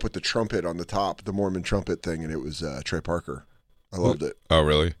open it up with the trumpet on the top, the Mormon trumpet thing, and it was Trey Parker. I loved it. Oh,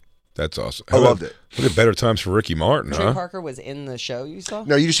 really? That's awesome. I loved it. Look at better times for Ricky Martin, Trey huh? Parker was in the show you saw?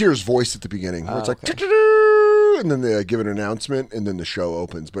 No, you just hear his voice at the beginning. Where it's like, okay. and then they give an announcement, and then the show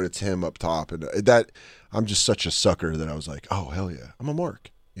opens, but it's him up top. And that, I'm just such a sucker that I was like, oh, hell yeah. I'm a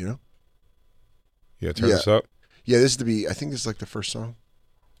mark, you know? Yeah, turn this up. Yeah, I think this is like the first song.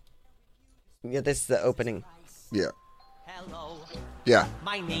 Yeah, this is the opening. Yeah. Hello. Yeah.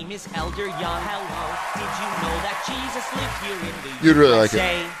 My name is Elder Young. Hello. Did you know that Jesus lived here in the You'd really like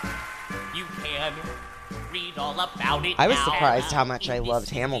USA? You can read all about it I was now. surprised how much I loved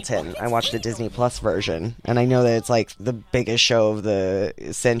Hamilton. I watched the Disney Plus version, and I know that it's like the biggest show of the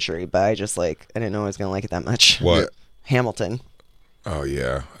century, but I didn't know I was going to like it that much. What? Yeah. Hamilton. Oh,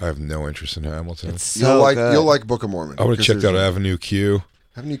 yeah. I have no interest in Hamilton. It's so good. You'll like Book of Mormon. I would have checked out Avenue Q.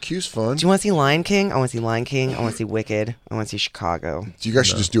 Avenue Q's fun. Do you want to see Lion King? I want to see Lion King. I want to see Wicked. I want to see Chicago. You guys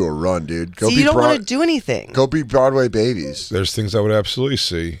should just do a run, dude. See, you don't want to do anything. Go be Broadway babies. There's things I would absolutely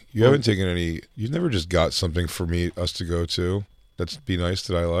see. You haven't taken any. You've never just got something for us to go to. That'd be nice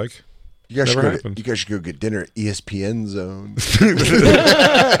that I like. You guys should go get dinner at ESPN Zone.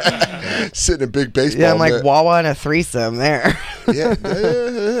 Sit in a big baseball. Yeah, I'm like net. Wawa and a threesome there. yeah.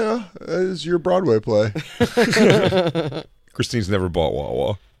 That is your Broadway play. Christine's never bought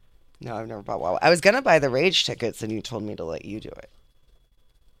Wawa. No, I've never bought Wawa. I was going to buy the Rage tickets, and you told me to let you do it.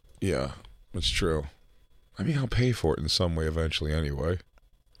 Yeah, that's true. I mean, I'll pay for it in some way eventually anyway.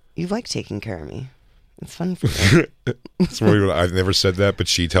 You like taking care of me. It's fun for you. I've never said that, but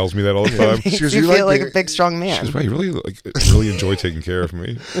she tells me that all the time. She goes, you feel like a big, strong man. She goes, wow, you really enjoy taking care of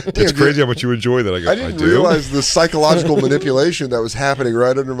me. It's crazy how much you enjoy that. I didn't realize the psychological manipulation that was happening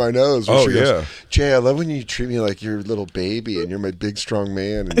right under my nose. Oh, she goes, yeah. Jay, I love when you treat me like your little baby and you're my big, strong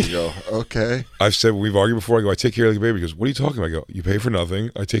man. And you go, okay. I've said, we've argued before, I go, I take care of like a baby. He goes, what are you talking about? I go, you pay for nothing.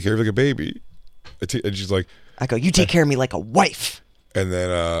 I take care of you like a baby. And she's like, I go, you take care of me like a wife. And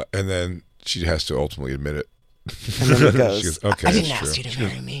then she has to ultimately admit it. And then he goes, She goes, okay, I didn't that's ask true. you to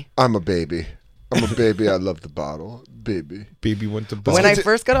marry me. I'm a baby. I'm a baby. I love the bottle. Baby. Baby went to bed. When I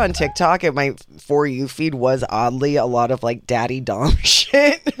first got on TikTok, my For You feed was oddly a lot of like daddy dom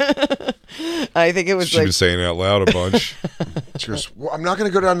shit. I think it was She's like been saying it out loud a bunch. She goes, well, I'm not going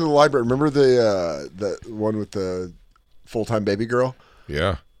to go down to the library. Remember the one with the full-time baby girl?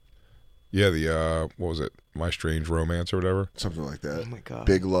 Yeah. Yeah, the, what was it? My Strange Romance or whatever? Something like that. Oh my God.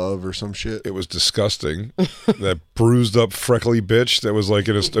 Big Love or some shit. It was disgusting. That bruised up, freckly bitch that was like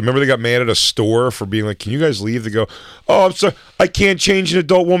in a... Remember they got mad at a store for being like, can you guys leave? They go, oh, I'm sorry, I can't change an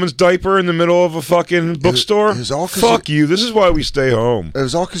adult woman's diaper in the middle of a fucking bookstore? It was all 'cause Fuck you. This is why we stay home. It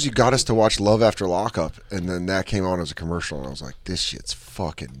was all because you got us to watch Love After Lockup, and then that came on as a commercial, and I was like, this shit's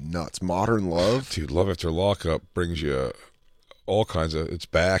fucking nuts. Modern Love? Dude, Love After Lockup brings you all kinds of... It's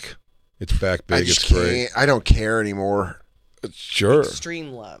back. It's back big. I just It's great. can't. I don't care anymore. Sure.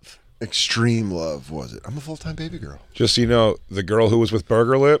 extreme love. Extreme Love, was it? I'm a full-time baby girl. Just so you know, the girl who was with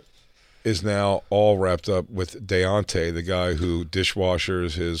Burger Lip is now all wrapped up with Deontay, the guy who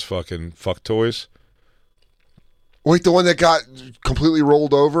dishwashers his fucking fuck toys. Wait, the one that got completely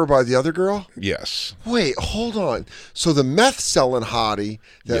rolled over by the other girl? Yes. Wait, hold on. So the meth-selling hottie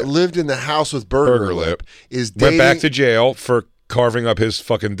that Yeah. lived in the house with Burger Lip is Went dating... back to jail for carving up his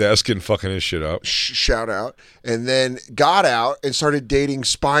fucking desk and fucking his shit up. Shout out. And then got out and started dating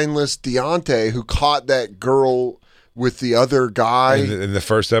spineless Deontay, who caught that girl with the other guy. And the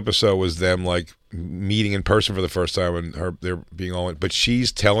first episode was them like meeting in person for the first time and they're being all in. But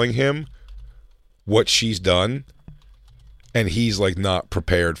she's telling him what she's done and he's like not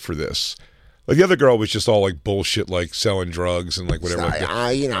prepared for this. Like the other girl was just all like bullshit, like selling drugs and like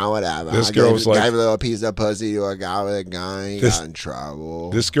whatever. You know, whatever. This girl was like, gave a little piece of pussy to a guy with a gun. He got in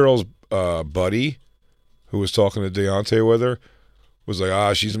trouble. This girl's buddy, who was talking to Deontay with her, was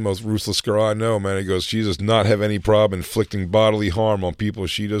like, she's the most ruthless girl I know, man. He goes, she does not have any problem inflicting bodily harm on people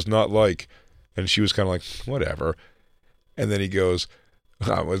she does not like. And she was kind of like, whatever. And then he goes,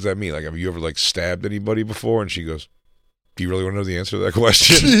 what does that mean? Like, have you ever like stabbed anybody before? And she goes, do you really want to know the answer to that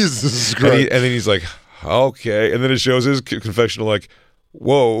question? Jesus Christ. And then he's like, okay. And then it shows his confessional like,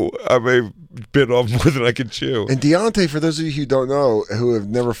 whoa, I may have bit off more than I could chew. And Deontay, for those of you who don't know, who have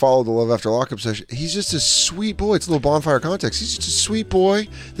never followed the Love After Lockup session, he's just a sweet boy. It's a little bonfire context. He's just a sweet boy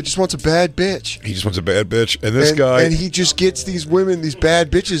that just wants a bad bitch. He just wants a bad bitch. And this guy... And he just gets these women, these bad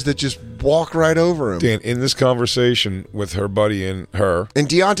bitches that just walk right over him. Dan, in this conversation with her buddy and her... And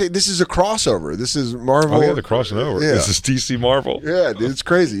Deontay, this is a crossover. This is Marvel. Oh, yeah, they're crossing over. Yeah. This is DC Marvel. Yeah, dude, it's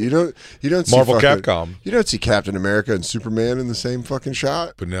crazy. You don't see Marvel fucking, Capcom. You don't see Captain America and Superman in the same fucking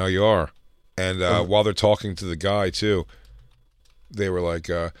shot. But now you are. And while they're talking to the guy, too, they were like,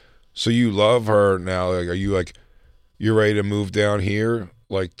 so you love her now. Like, are you like, you're ready to move down here?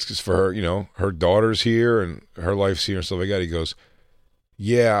 Like, just for her, you know, her daughter's here and her life's here and stuff like that. He goes,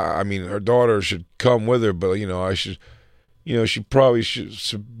 yeah, I mean, her daughter should come with her, but, you know, I should, you know, she probably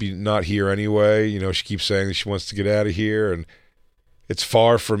should be not here anyway. You know, she keeps saying that she wants to get out of here and it's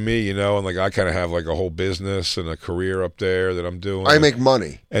far from me, you know, and like I kind of have like a whole business and a career up there that I'm doing. I make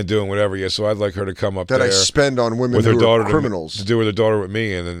money and doing whatever. Yeah, so I'd like her to come up that there I spend on women with her who daughter are criminals to do with her daughter with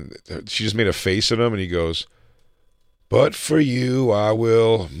me. And then she just made a face at him, and he goes, "But for you, I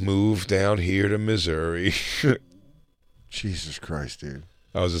will move down here to Missouri." Jesus Christ, dude!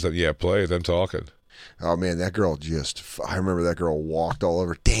 I was just like, "Yeah, play them talking." Oh man, that girl I remember that girl walked all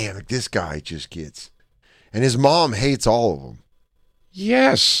over. Damn, this guy just gets, and his mom hates all of them.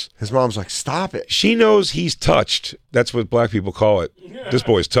 Yes. His mom's like, stop it. She knows he's touched. That's what black people call it. This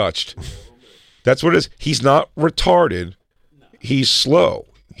boy's touched. That's what it is. He's not retarded. He's slow.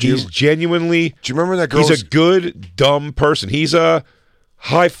 He's genuinely... Do you remember that girl? He's a good, dumb person. He's a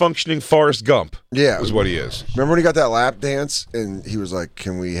high-functioning Forrest Gump. Yeah. Is what he is. Remember when he got that lap dance and he was like,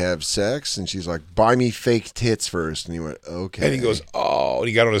 can we have sex? And she's like, buy me fake tits first. And he went, okay. And he goes, oh, and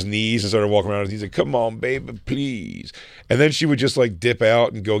he got on his knees and started walking around. He's like, come on, baby, please. And then she would just like dip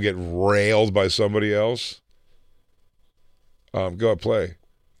out and go get railed by somebody else. Go ahead, play.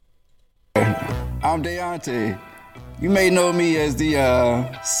 I'm Deontay. You may know me as the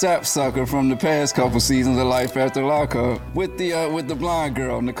sap sucker from the past couple seasons of Life After Lockup with the blonde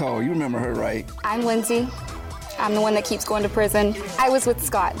girl, Nicole. You remember her, right? I'm Lindsay. I'm the one that keeps going to prison. I was with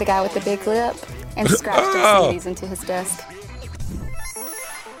Scott, the guy with the big lip, and scratched his sneeze into his desk.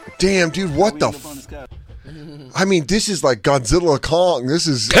 Damn, dude, what the I mean, this is like Godzilla Kong. This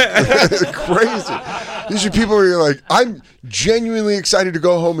is crazy. These are people who are like, I'm genuinely excited to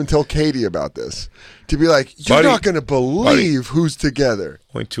go home and tell Katie about this. To be like, you're not going to believe who's together.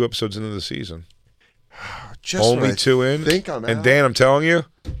 Only 2 episodes into the season. Just only 2 in. Think I'm and out. Dan, I'm telling you,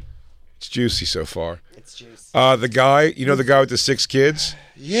 it's juicy so far. It's juice. The guy, the guy with the 6 kids,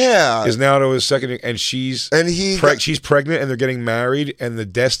 is now to his second, and she's pregnant, and they're getting married, and the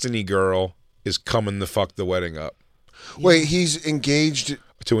Destiny girl is coming to fuck the wedding up. Wait, he's engaged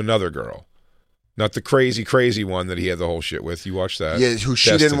to another girl. Not the crazy one that he had the whole shit with. You watched that? Yeah, who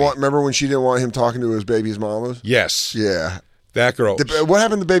she didn't want. Remember when she didn't want him talking to his baby's mama? Yes. Yeah. That girl. What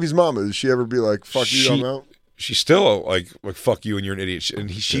happened to the baby's mama? Did she ever be like, fuck you, I'm out? She's still like fuck you and you're an idiot.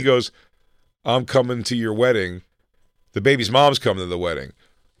 And she goes, I'm coming to your wedding. The baby's mom's coming to the wedding.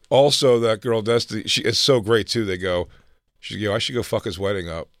 Also, that girl, Destiny, it's so great too. They go, I should go fuck his wedding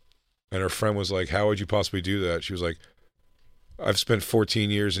up. And her friend was like, how would you possibly do that? She was like, I've spent 14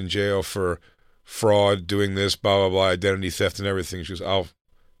 years in jail for fraud, doing this, blah, blah, blah, identity theft and everything. She goes, I'll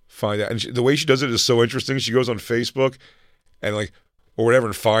find out. And the way she does it is so interesting. She goes on Facebook and or whatever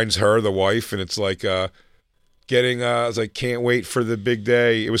and finds her, the wife, and it's like I was like, can't wait for the big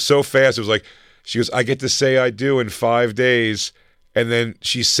day. It was so fast. It was like, she goes, I get to say I do in 5 days. And then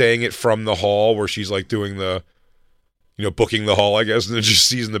she's saying it from the hall where she's like doing the, booking the hall, I guess. And then she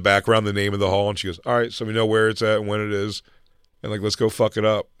sees in the background the name of the hall. And she goes, all right, so we know where it's at and when it is. And let's go fuck it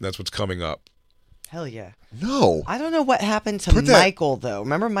up. And that's what's coming up. Hell yeah. No. I don't know what happened to Michael, though.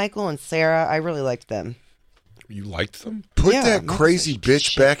 Remember Michael and Sarah? I really liked them. You liked them? Put that crazy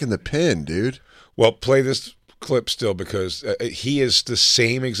bitch back in the pen, dude. Well, play this clip still because he is the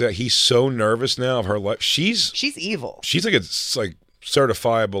same exact. He's so nervous now of her life. She's evil. She's like a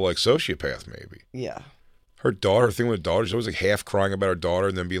certifiable sociopath, maybe. Yeah. Her daughter, her thing with her daughter, she's always half crying about her daughter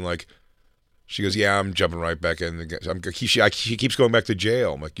and then being like, she goes, yeah, I'm jumping right back in. She keeps going back to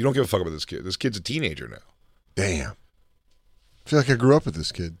jail. I'm like, you don't give a fuck about this kid. This kid's a teenager now. Damn. I feel like I grew up with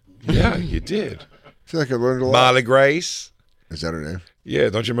this kid. Yeah, you did. I feel like I learned a lot. Molly Grace. Is that her name? Yeah,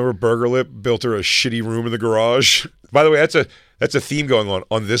 don't you remember Burger Lip built her a shitty room in the garage? By the way, that's a theme going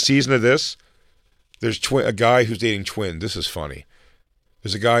on this season of this. There's a guy who's dating twin. This is funny.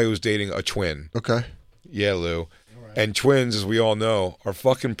 There's a guy who's dating a twin. Okay. Yeah, Lou. And twins, as we all know, are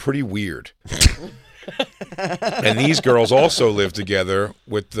fucking pretty weird. And these girls also live together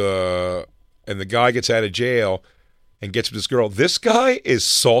and the guy gets out of jail and gets with this girl. This guy is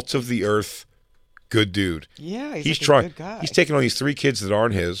salt of the earth, good dude. Yeah, he's like trying. A good guy. He's taking on these 3 kids that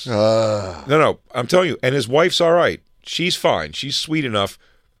aren't his. No, I'm telling you. And his wife's all right. She's fine. She's sweet enough,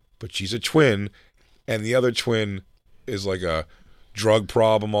 but she's a twin, and the other twin is like a drug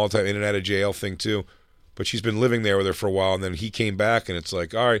problem all the time, in and out of jail thing too. But she's been living there with her for a while, and then he came back, and it's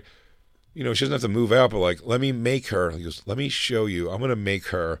like, all right, she doesn't have to move out, but let me make her. He goes, let me show you. I'm gonna make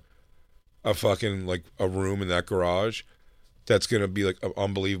her a fucking a room in that garage that's gonna be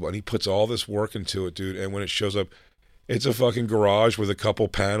unbelievable. And he puts all this work into it, dude. And when it shows up, it's a fucking garage with a couple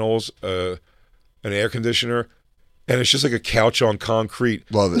panels, an air conditioner, and it's just like a couch on concrete.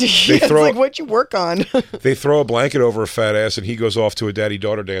 Love it. It's like, what'd you work on? They throw a blanket over a fat ass, and he goes off to a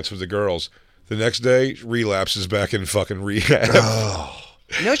daddy-daughter dance with the girls. The next day, relapses back in fucking rehab. Oh.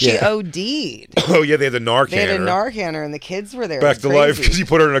 No, she OD'd. Oh, yeah, they had the Narcan. They had a Narcan, and the kids were there. Back to life because he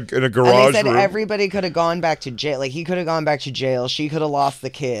put her in a garage and they said room. Everybody could have gone back to jail. He could have gone back to jail. She could have lost the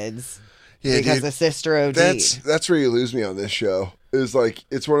kids because the sister OD'd. That's where you lose me on this show. It's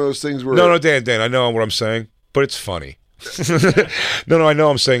it's one of those things where... No, Dan, I know what I'm saying, but it's funny. No, I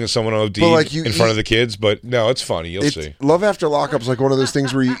know I'm saying someone OD'd in front of the kids, but no, it's funny. You'll see. Love After Lockup's like one of those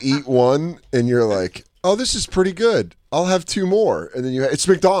things where you eat one and you're like, oh, this is pretty good. I'll have 2 more. And then it's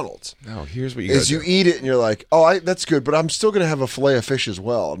McDonald's. No, here's what you got. You eat it and you're like, oh, that's good, but I'm still going to have a filet of fish as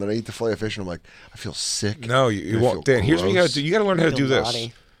well. And then I eat the filet of fish and I'm like, I feel sick. No, you won't. Dan, here's what you got to do. You got to learn how to do this.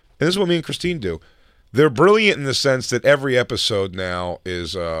 And this is what me and Christine do. They're brilliant in the sense that every episode now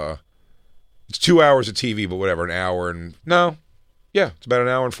is it's 2 hours of TV, but whatever, an hour and it's about an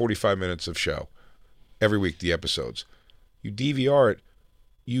hour and 45 minutes of show every week. The episodes, you DVR it,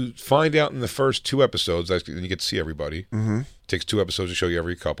 you find out in the first 2 episodes, and you get to see everybody. Mm-hmm. It takes 2 episodes to show you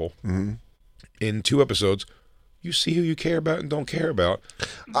every couple. Mm-hmm. In 2 episodes, you see who you care about and don't care about.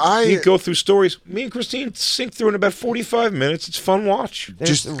 You go through stories. Me and Christine sink through in about 45 minutes. It's fun watch.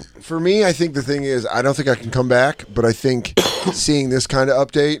 Just for me, I think the thing is, I don't think I can come back, but I think seeing this kind of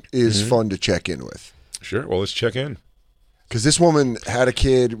update is fun to check in with. Sure. Well, let's check in. Because this woman had a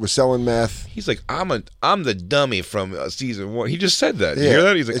kid, was selling meth. He's like, I'm the dummy from season 1. He just said that. You hear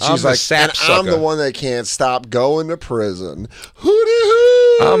that? He's like, I'm the sap sucker. I'm the one that can't stop going to prison.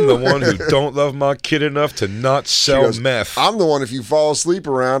 Hooty-hoo! I'm the one who don't love my kid enough to not sell meth. I'm the one, if you fall asleep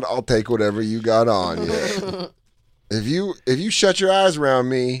around, I'll take whatever you got on you. If you shut your eyes around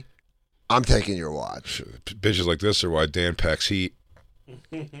me, I'm taking your watch. Bitches like this are why Dan packs heat.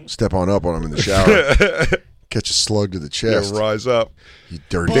 Step on up when I'm in the shower. Catch a slug to the chest. Yeah, rise up. You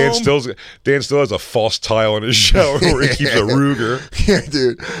dirty. Dan still has a false tile in his shower where he keeps a Ruger. Yeah,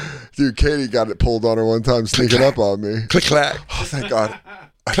 dude, Katie got it pulled on her one time, sneaking up on me. Click clack. Oh, thank God.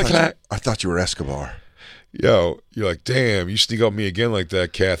 I thought you were Escobar. Yo, you're like, damn, you sneak up on me again like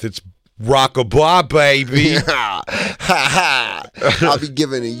that, Kath. It's rock-a-blah, baby. I'll be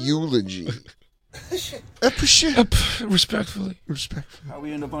giving a eulogy. Respectfully. How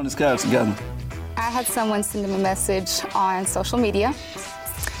we end up on this couch together? I had someone send him a message on social media.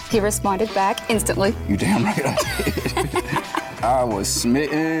 He responded back instantly. You damn right I did. I was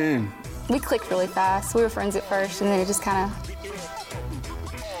smitten. We clicked really fast. We were friends at first, and then it just kind of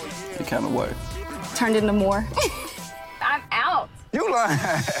what? turned into more. I'm out. You lying.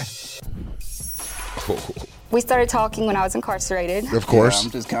 We started talking when I was incarcerated. Of course. Yeah,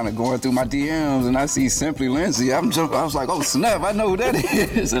 I'm just kind of going through my DMs, and I see Simply Lindsay. I was like, oh, snap, I know who that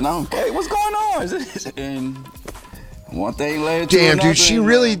is. And I'm, hey, what's going on? And one thing led to another. Damn, dude, she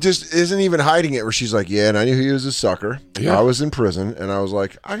really just isn't even hiding it where she's like, yeah, and I knew he was a sucker. Yeah. I was in prison, and I was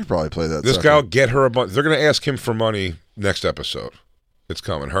like, I could probably play that This sucker. guy will get her a bunch. They're going to ask him for money next episode. It's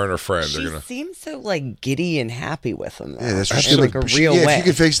coming. Her and her friend. She seems so like giddy and happy with him. Though. Yeah, that's in like a real way. If you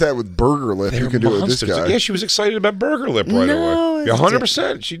could face that with Burger Lip, you could do it with this guy. Yeah, she was excited about Burger Lip right away. Yeah,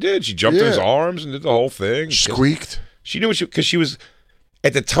 100%. She did. She jumped in his arms and did the whole thing. Squeaked. She knew because she was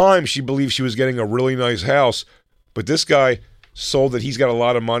at the time. She believed she was getting a really nice house, but this guy sold that he's got a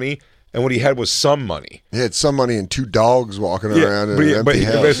lot of money. And what he had was some money. He had some money and 2 dogs walking around in an empty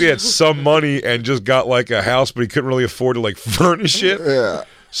house. He basically had some money and just got like a house, but he couldn't really afford to like furnish it. Yeah.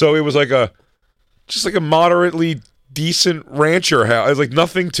 So it was like just like a moderately decent rancher house. It was like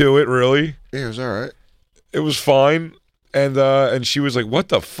nothing to it really. Yeah, it was all right. It was fine. And she was like, "What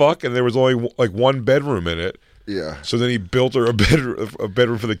the fuck?" And there was only like 1 bedroom in it. Yeah. So then he built her a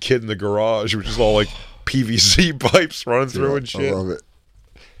bedroom for the kid in the garage, which is all like PVC pipes running through and shit. I love it.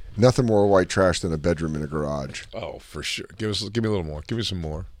 Nothing more white trash than a bedroom in a garage. Oh, for sure. Give me a little more. Give me some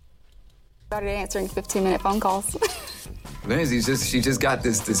more. Started answering 15-minute phone calls. Lindsay, she just got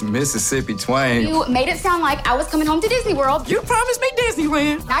this Mississippi twang. You made it sound like I was coming home to Disney World. You promised me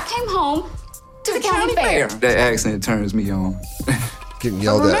Disneyland. I came home to the county fair. That accent turns me on. Getting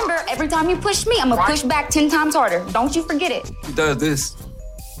yelled at. Remember, every time you push me, I'm going to push back 10 times harder. Don't you forget it. He does this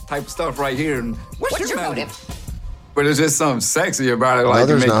type of stuff right here. And What's your motive? But there's just something sexy about it, like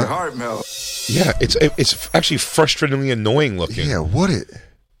to make your heart melt. Yeah, it's actually frustratingly annoying looking. Yeah, what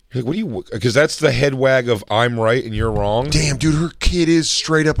do you? Because that's the head wag of I'm right and you're wrong. Damn, dude, her kid is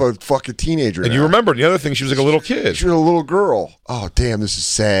straight up a fucking teenager. And you remember the other thing? She was like a little kid. She was a little girl. Oh, damn, this is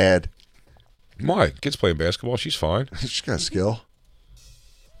sad. Why? Kid's playing basketball. She's fine. She's got skill.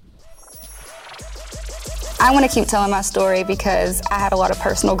 I want to keep telling my story because I had a lot of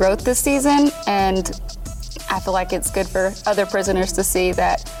personal growth this season, and I feel like it's good for other prisoners to see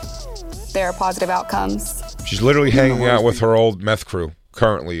that there are positive outcomes. She's literally hanging out with her old meth crew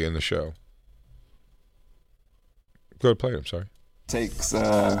currently in the show. Go ahead, play it. I'm sorry. Takes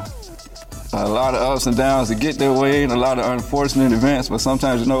a lot of ups and downs to get their way and a lot of unfortunate events, but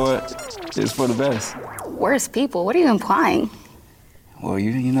sometimes, you know what? It's for the best. Worst people? What are you implying? Well,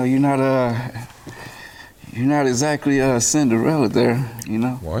 you know, you're not exactly Cinderella there, you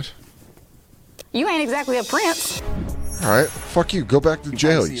know? What? You ain't exactly a prince. All right, fuck you. Go back to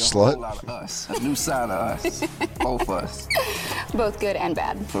jail, you slut. A lot of us. A new side of us. Both of us. Both good and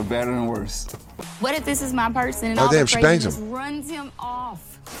bad. For better and worse. What if this is my person and Oh, all damn, the she bangs craziness him. runs him off?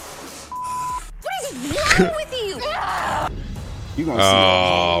 What is wrong with you? You gonna see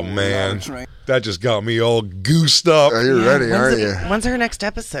Oh man, that just got me all goosed up. Are you ready, aren't you? When's our next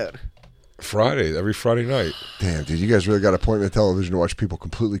episode? Friday, every Friday night. Damn, dude, you guys really got appointment television to watch people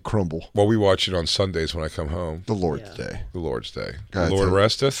completely crumble. Well, we watch it on Sundays when I come home. The Lord's Day. The Lord's Day. God, the Lord dude.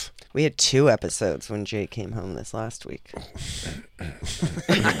 resteth. We had 2 episodes when Jake came home this last week. You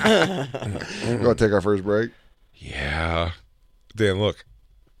want to take our first break? Yeah. Dan, look.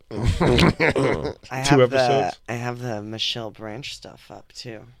 I have 2 episodes. I have the Michelle Branch stuff up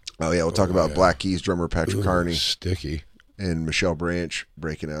too. Oh, yeah, we'll talk about Black Keys drummer Patrick Carney Sticky. and Michelle Branch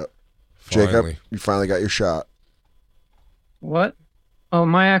breaking up. Finally. Jacob, you finally got your shot. What? Oh,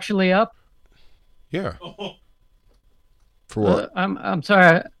 am I actually up? Yeah. For what? I'm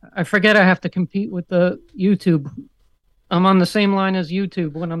sorry. I forget I have to compete with the YouTube. I'm on the same line as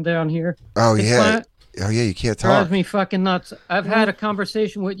YouTube when I'm down here. Oh, It's yeah. not- Oh, yeah, you can't Drives talk. me fucking nuts. I've had a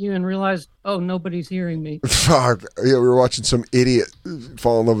conversation with you and realized, oh, nobody's hearing me. Fuck. Yeah, we were watching some idiot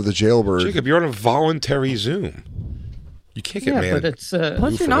fall in love with a jailbird. Jacob, you're on a voluntary Zoom. You can't get mad. But it's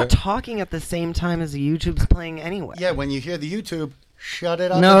Plus, you're not talking at the same time as the YouTube's playing anyway. Yeah, when you hear the YouTube, shut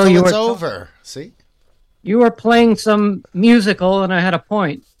it up No, until you it's were- over. See? You were playing some musical, and I had a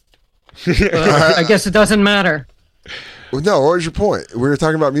point. I guess it doesn't matter. Well, no, what was your point? We were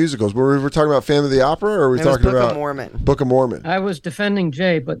talking about musicals. Were we talking about Phantom of the Opera, or were we talking Book about of Mormon? Book of Mormon. I was defending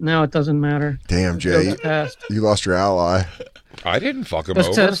Jay, but now it doesn't matter. Damn, Jay, you lost your ally. I didn't fuck him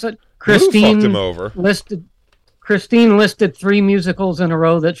Just over. Christine fucked him over. Christine listed 3 musicals in a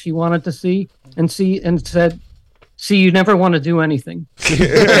row that she wanted to see, and said, "See, you never want to do anything."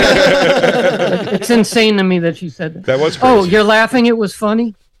 It's insane to me that she said that. That was crazy. Oh, you're laughing? It was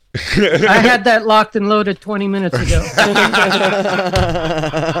funny. I had that locked and loaded 20 minutes ago.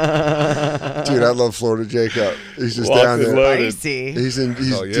 Dude, I love Florida Jacob. He's just Locked down and there. loaded. He's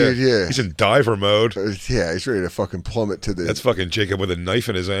Oh, yeah. dude, yeah. He's in diver mode. Yeah, he's ready to fucking plummet to the. That's fucking Jacob with a knife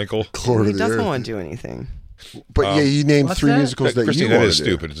in his ankle. He doesn't want to do anything. But yeah, you named What's 3 that? musicals that Christine, you that want is to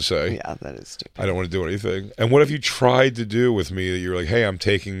do. stupid to say. Yeah, that is stupid. I don't want to do anything. And what have you tried to do with me that you're like, hey, I'm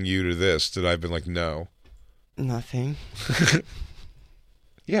taking you to this? That I've been like, no. Nothing.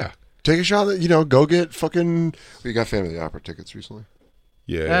 Yeah. Take a shot at, go get fucking. We got Phantom of the Opera tickets recently.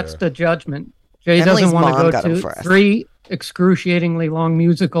 Yeah. That's the judgment. Jay Emily's doesn't want mom to got go 'em to for us. 3 excruciatingly long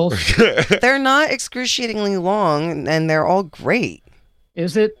musicals. They're not excruciatingly long, and they're all great.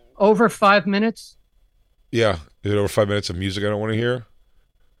 Is it over 5 minutes? Yeah. Is it over 5 minutes of music I don't want to hear?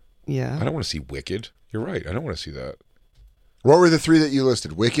 Yeah. I don't want to see Wicked. You're right. I don't want to see that. What were the 3 that you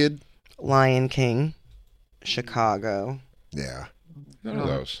listed? Wicked? Lion King, Chicago. Yeah. None of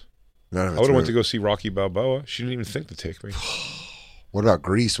those. None of I it's would have went really- to go see Rocky Balboa. She didn't even think to take me. What about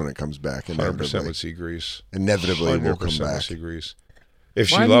Grease when it comes back? 100% Inevitably, would see Grease. Inevitably will come 100% would back. see Grease. If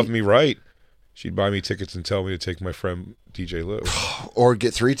she Why loved do me right, she'd buy me tickets and tell me to take my friend DJ Lou. Or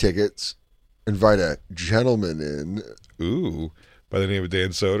get 3 tickets, invite a gentleman in. Ooh, by the name of Dan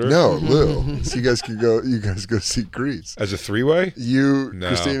Soder? No, Lou. So you guys go see Grease. As a 3-way? You, No.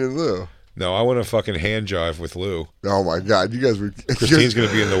 Christine, and Lou. No, I want to fucking hand jive with Lou. Oh my God, you guys were. Christine's going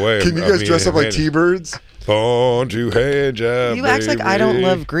to be in the way. Can you of guys me dress and up like hand- T-birds? Born to hand jive, You act like I don't baby.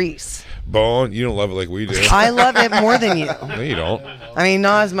 love Grease. Born, you don't love it like we do. I love it more than you. No, you don't. I mean,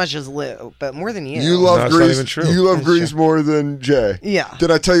 not as much as Lou, but more than you. You love No, it's not Grease. even true. You love That's Grease true. more than Jay. Yeah.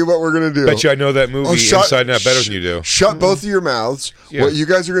 Did I tell you what we're gonna do? Bet you I know that movie inside and out better than you do. Shut both of your mouths. Yeah. What you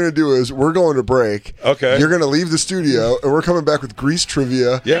guys are gonna do is we're going to break. Okay. You're gonna leave the studio and we're coming back with Grease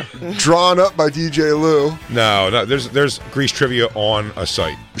trivia. Yeah. Drawn up by DJ Lou. No, there's Grease trivia on a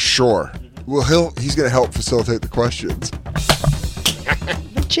site. Sure. Well, he's gonna help facilitate the questions.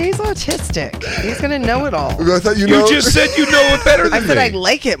 Jay's autistic. He's gonna know it all. I thought you You know. just said you know it better than I said me. I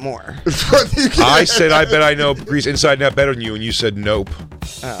like it more. I said I bet I know Grease inside and out better than you, and you said nope.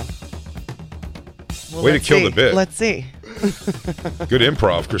 Oh. Well, Way to let's kill see. the bit. Let's see. Good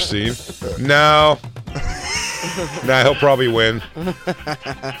improv, Christine. No. Nah, he'll probably win.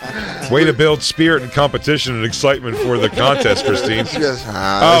 Way to build spirit and competition and excitement for the contest, Christine.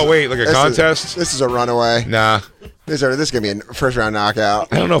 Oh, wait, like a contest? This is a runaway. Nah. This is gonna be a first round knockout.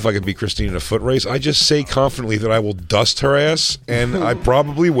 I don't know if I could beat Christine in a foot race. I just say confidently that I will dust her ass, and I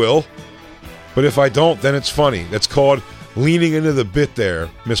probably will. But if I don't, then it's funny. That's called leaning into the bit there,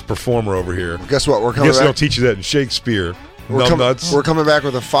 Miss Performer over here. Guess what? We're I coming guess they back. don't teach you that in Shakespeare. We're Numbnuts. We're coming back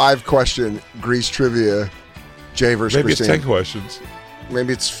with a 5-question Grease trivia. Jay versus Maybe it's Christine. 10 questions.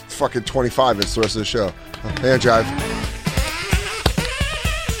 Maybe it's fucking 25. It's the rest of the show. Hey, Jive.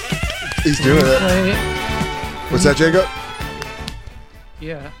 He's doing it. What's that, Jacob?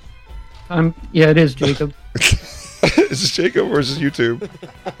 Yeah. Yeah, it is Jacob. Is this Jacob or is this YouTube?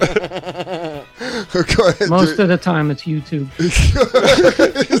 Go ahead. Most of the time it's YouTube.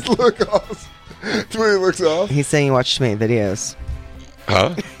 His look off. The way he looks off. He's saying he watched too many videos.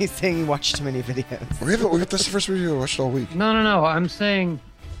 Huh? He's saying he watched too many videos. That's the first video I watched all week. No. I'm saying.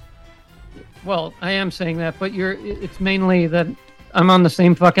 Well, I am saying that, but it's mainly that I'm on the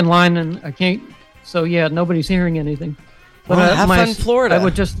same fucking line and I can't. So yeah, nobody's hearing anything. But Well, have fun in Florida. I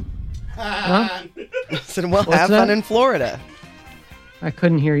would just. Huh? I said, well, What's have that? fun in Florida. I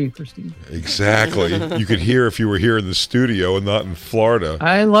couldn't hear you, Christine. Exactly. You could hear if you were here in the studio and not in Florida.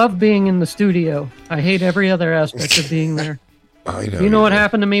 I love being in the studio. I hate every other aspect of being there. I know. You know what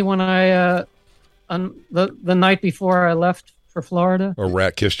happened to me when I, on the night before I left for Florida? A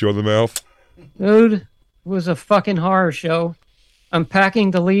rat kissed you on the mouth? Dude, it was a fucking horror show. I'm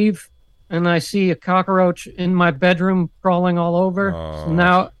packing to leave, and I see a cockroach in my bedroom crawling all over. So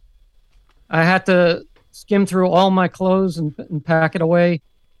now I had to skim through all my clothes and pack it away.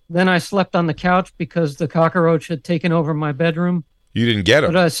 Then I slept on the couch because the cockroach had taken over my bedroom. You didn't get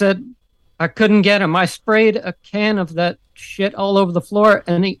him. But I said I couldn't get him. I sprayed a can of that shit all over the floor,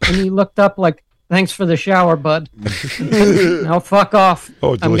 and he looked up like, "Thanks for the shower, bud." Now fuck off.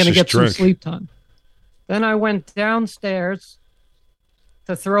 Oh, I'm gonna delicious get drink. some sleep time. Then I went downstairs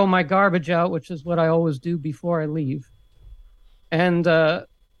to throw my garbage out, which is what I always do before I leave. And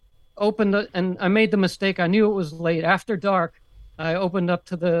opened it, and I made the mistake. I knew it was late. After dark, I opened up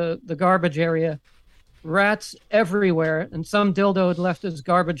to the garbage area. Rats everywhere, and some dildo had left his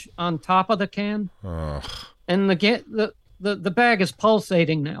garbage on top of the can. Ugh. And the bag is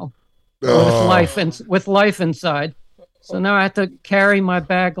pulsating now with life inside. So now I have to carry my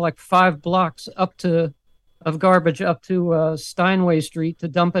bag like 5 blocks of garbage up to Steinway Street to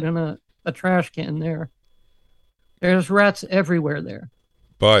dump it in a trash can there. There's rats everywhere there.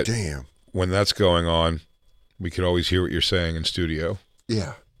 But damn, when that's going on, we could always hear what you're saying in studio.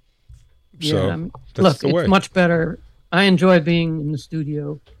 Yeah. So yeah, that's the way. It's much better. I enjoy being in the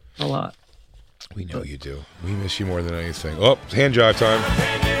studio a lot. We know you do. We miss you more than anything. Oh, hand jive time.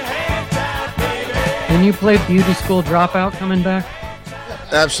 Can you play Beauty School Dropout coming back?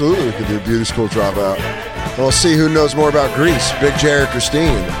 Absolutely, we could do Beauty School Dropout. We'll see who knows more about Greece, Big J or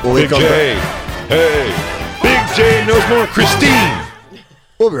Christine. Big J. Hey, Big J knows more. Christine.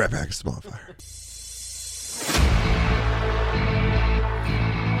 We'll be right back. It's the Bonfire.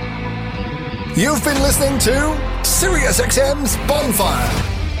 You've been listening to SiriusXM's Bonfire.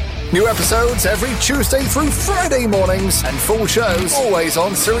 New episodes every Tuesday through Friday mornings, and full shows always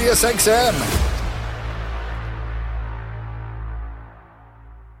on SiriusXM.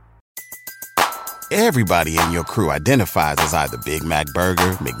 Everybody in your crew identifies as either Big Mac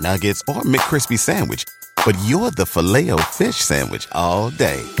Burger, McNuggets, or McCrispy Sandwich. But you're the Filet-O-Fish Sandwich all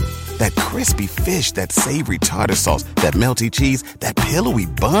day. That crispy fish, that savory tartar sauce, that melty cheese, that pillowy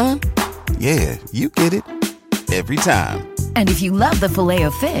bun. Yeah, you get it. Every time. And if you love the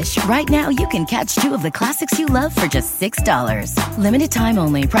Filet-O-Fish, right now you can catch 2 of the classics you love for just $6. Limited time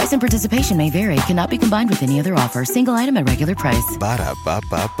only. Price and participation may vary. Cannot be combined with any other offer. Single item at regular price.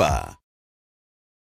 Ba-da-ba-ba-ba.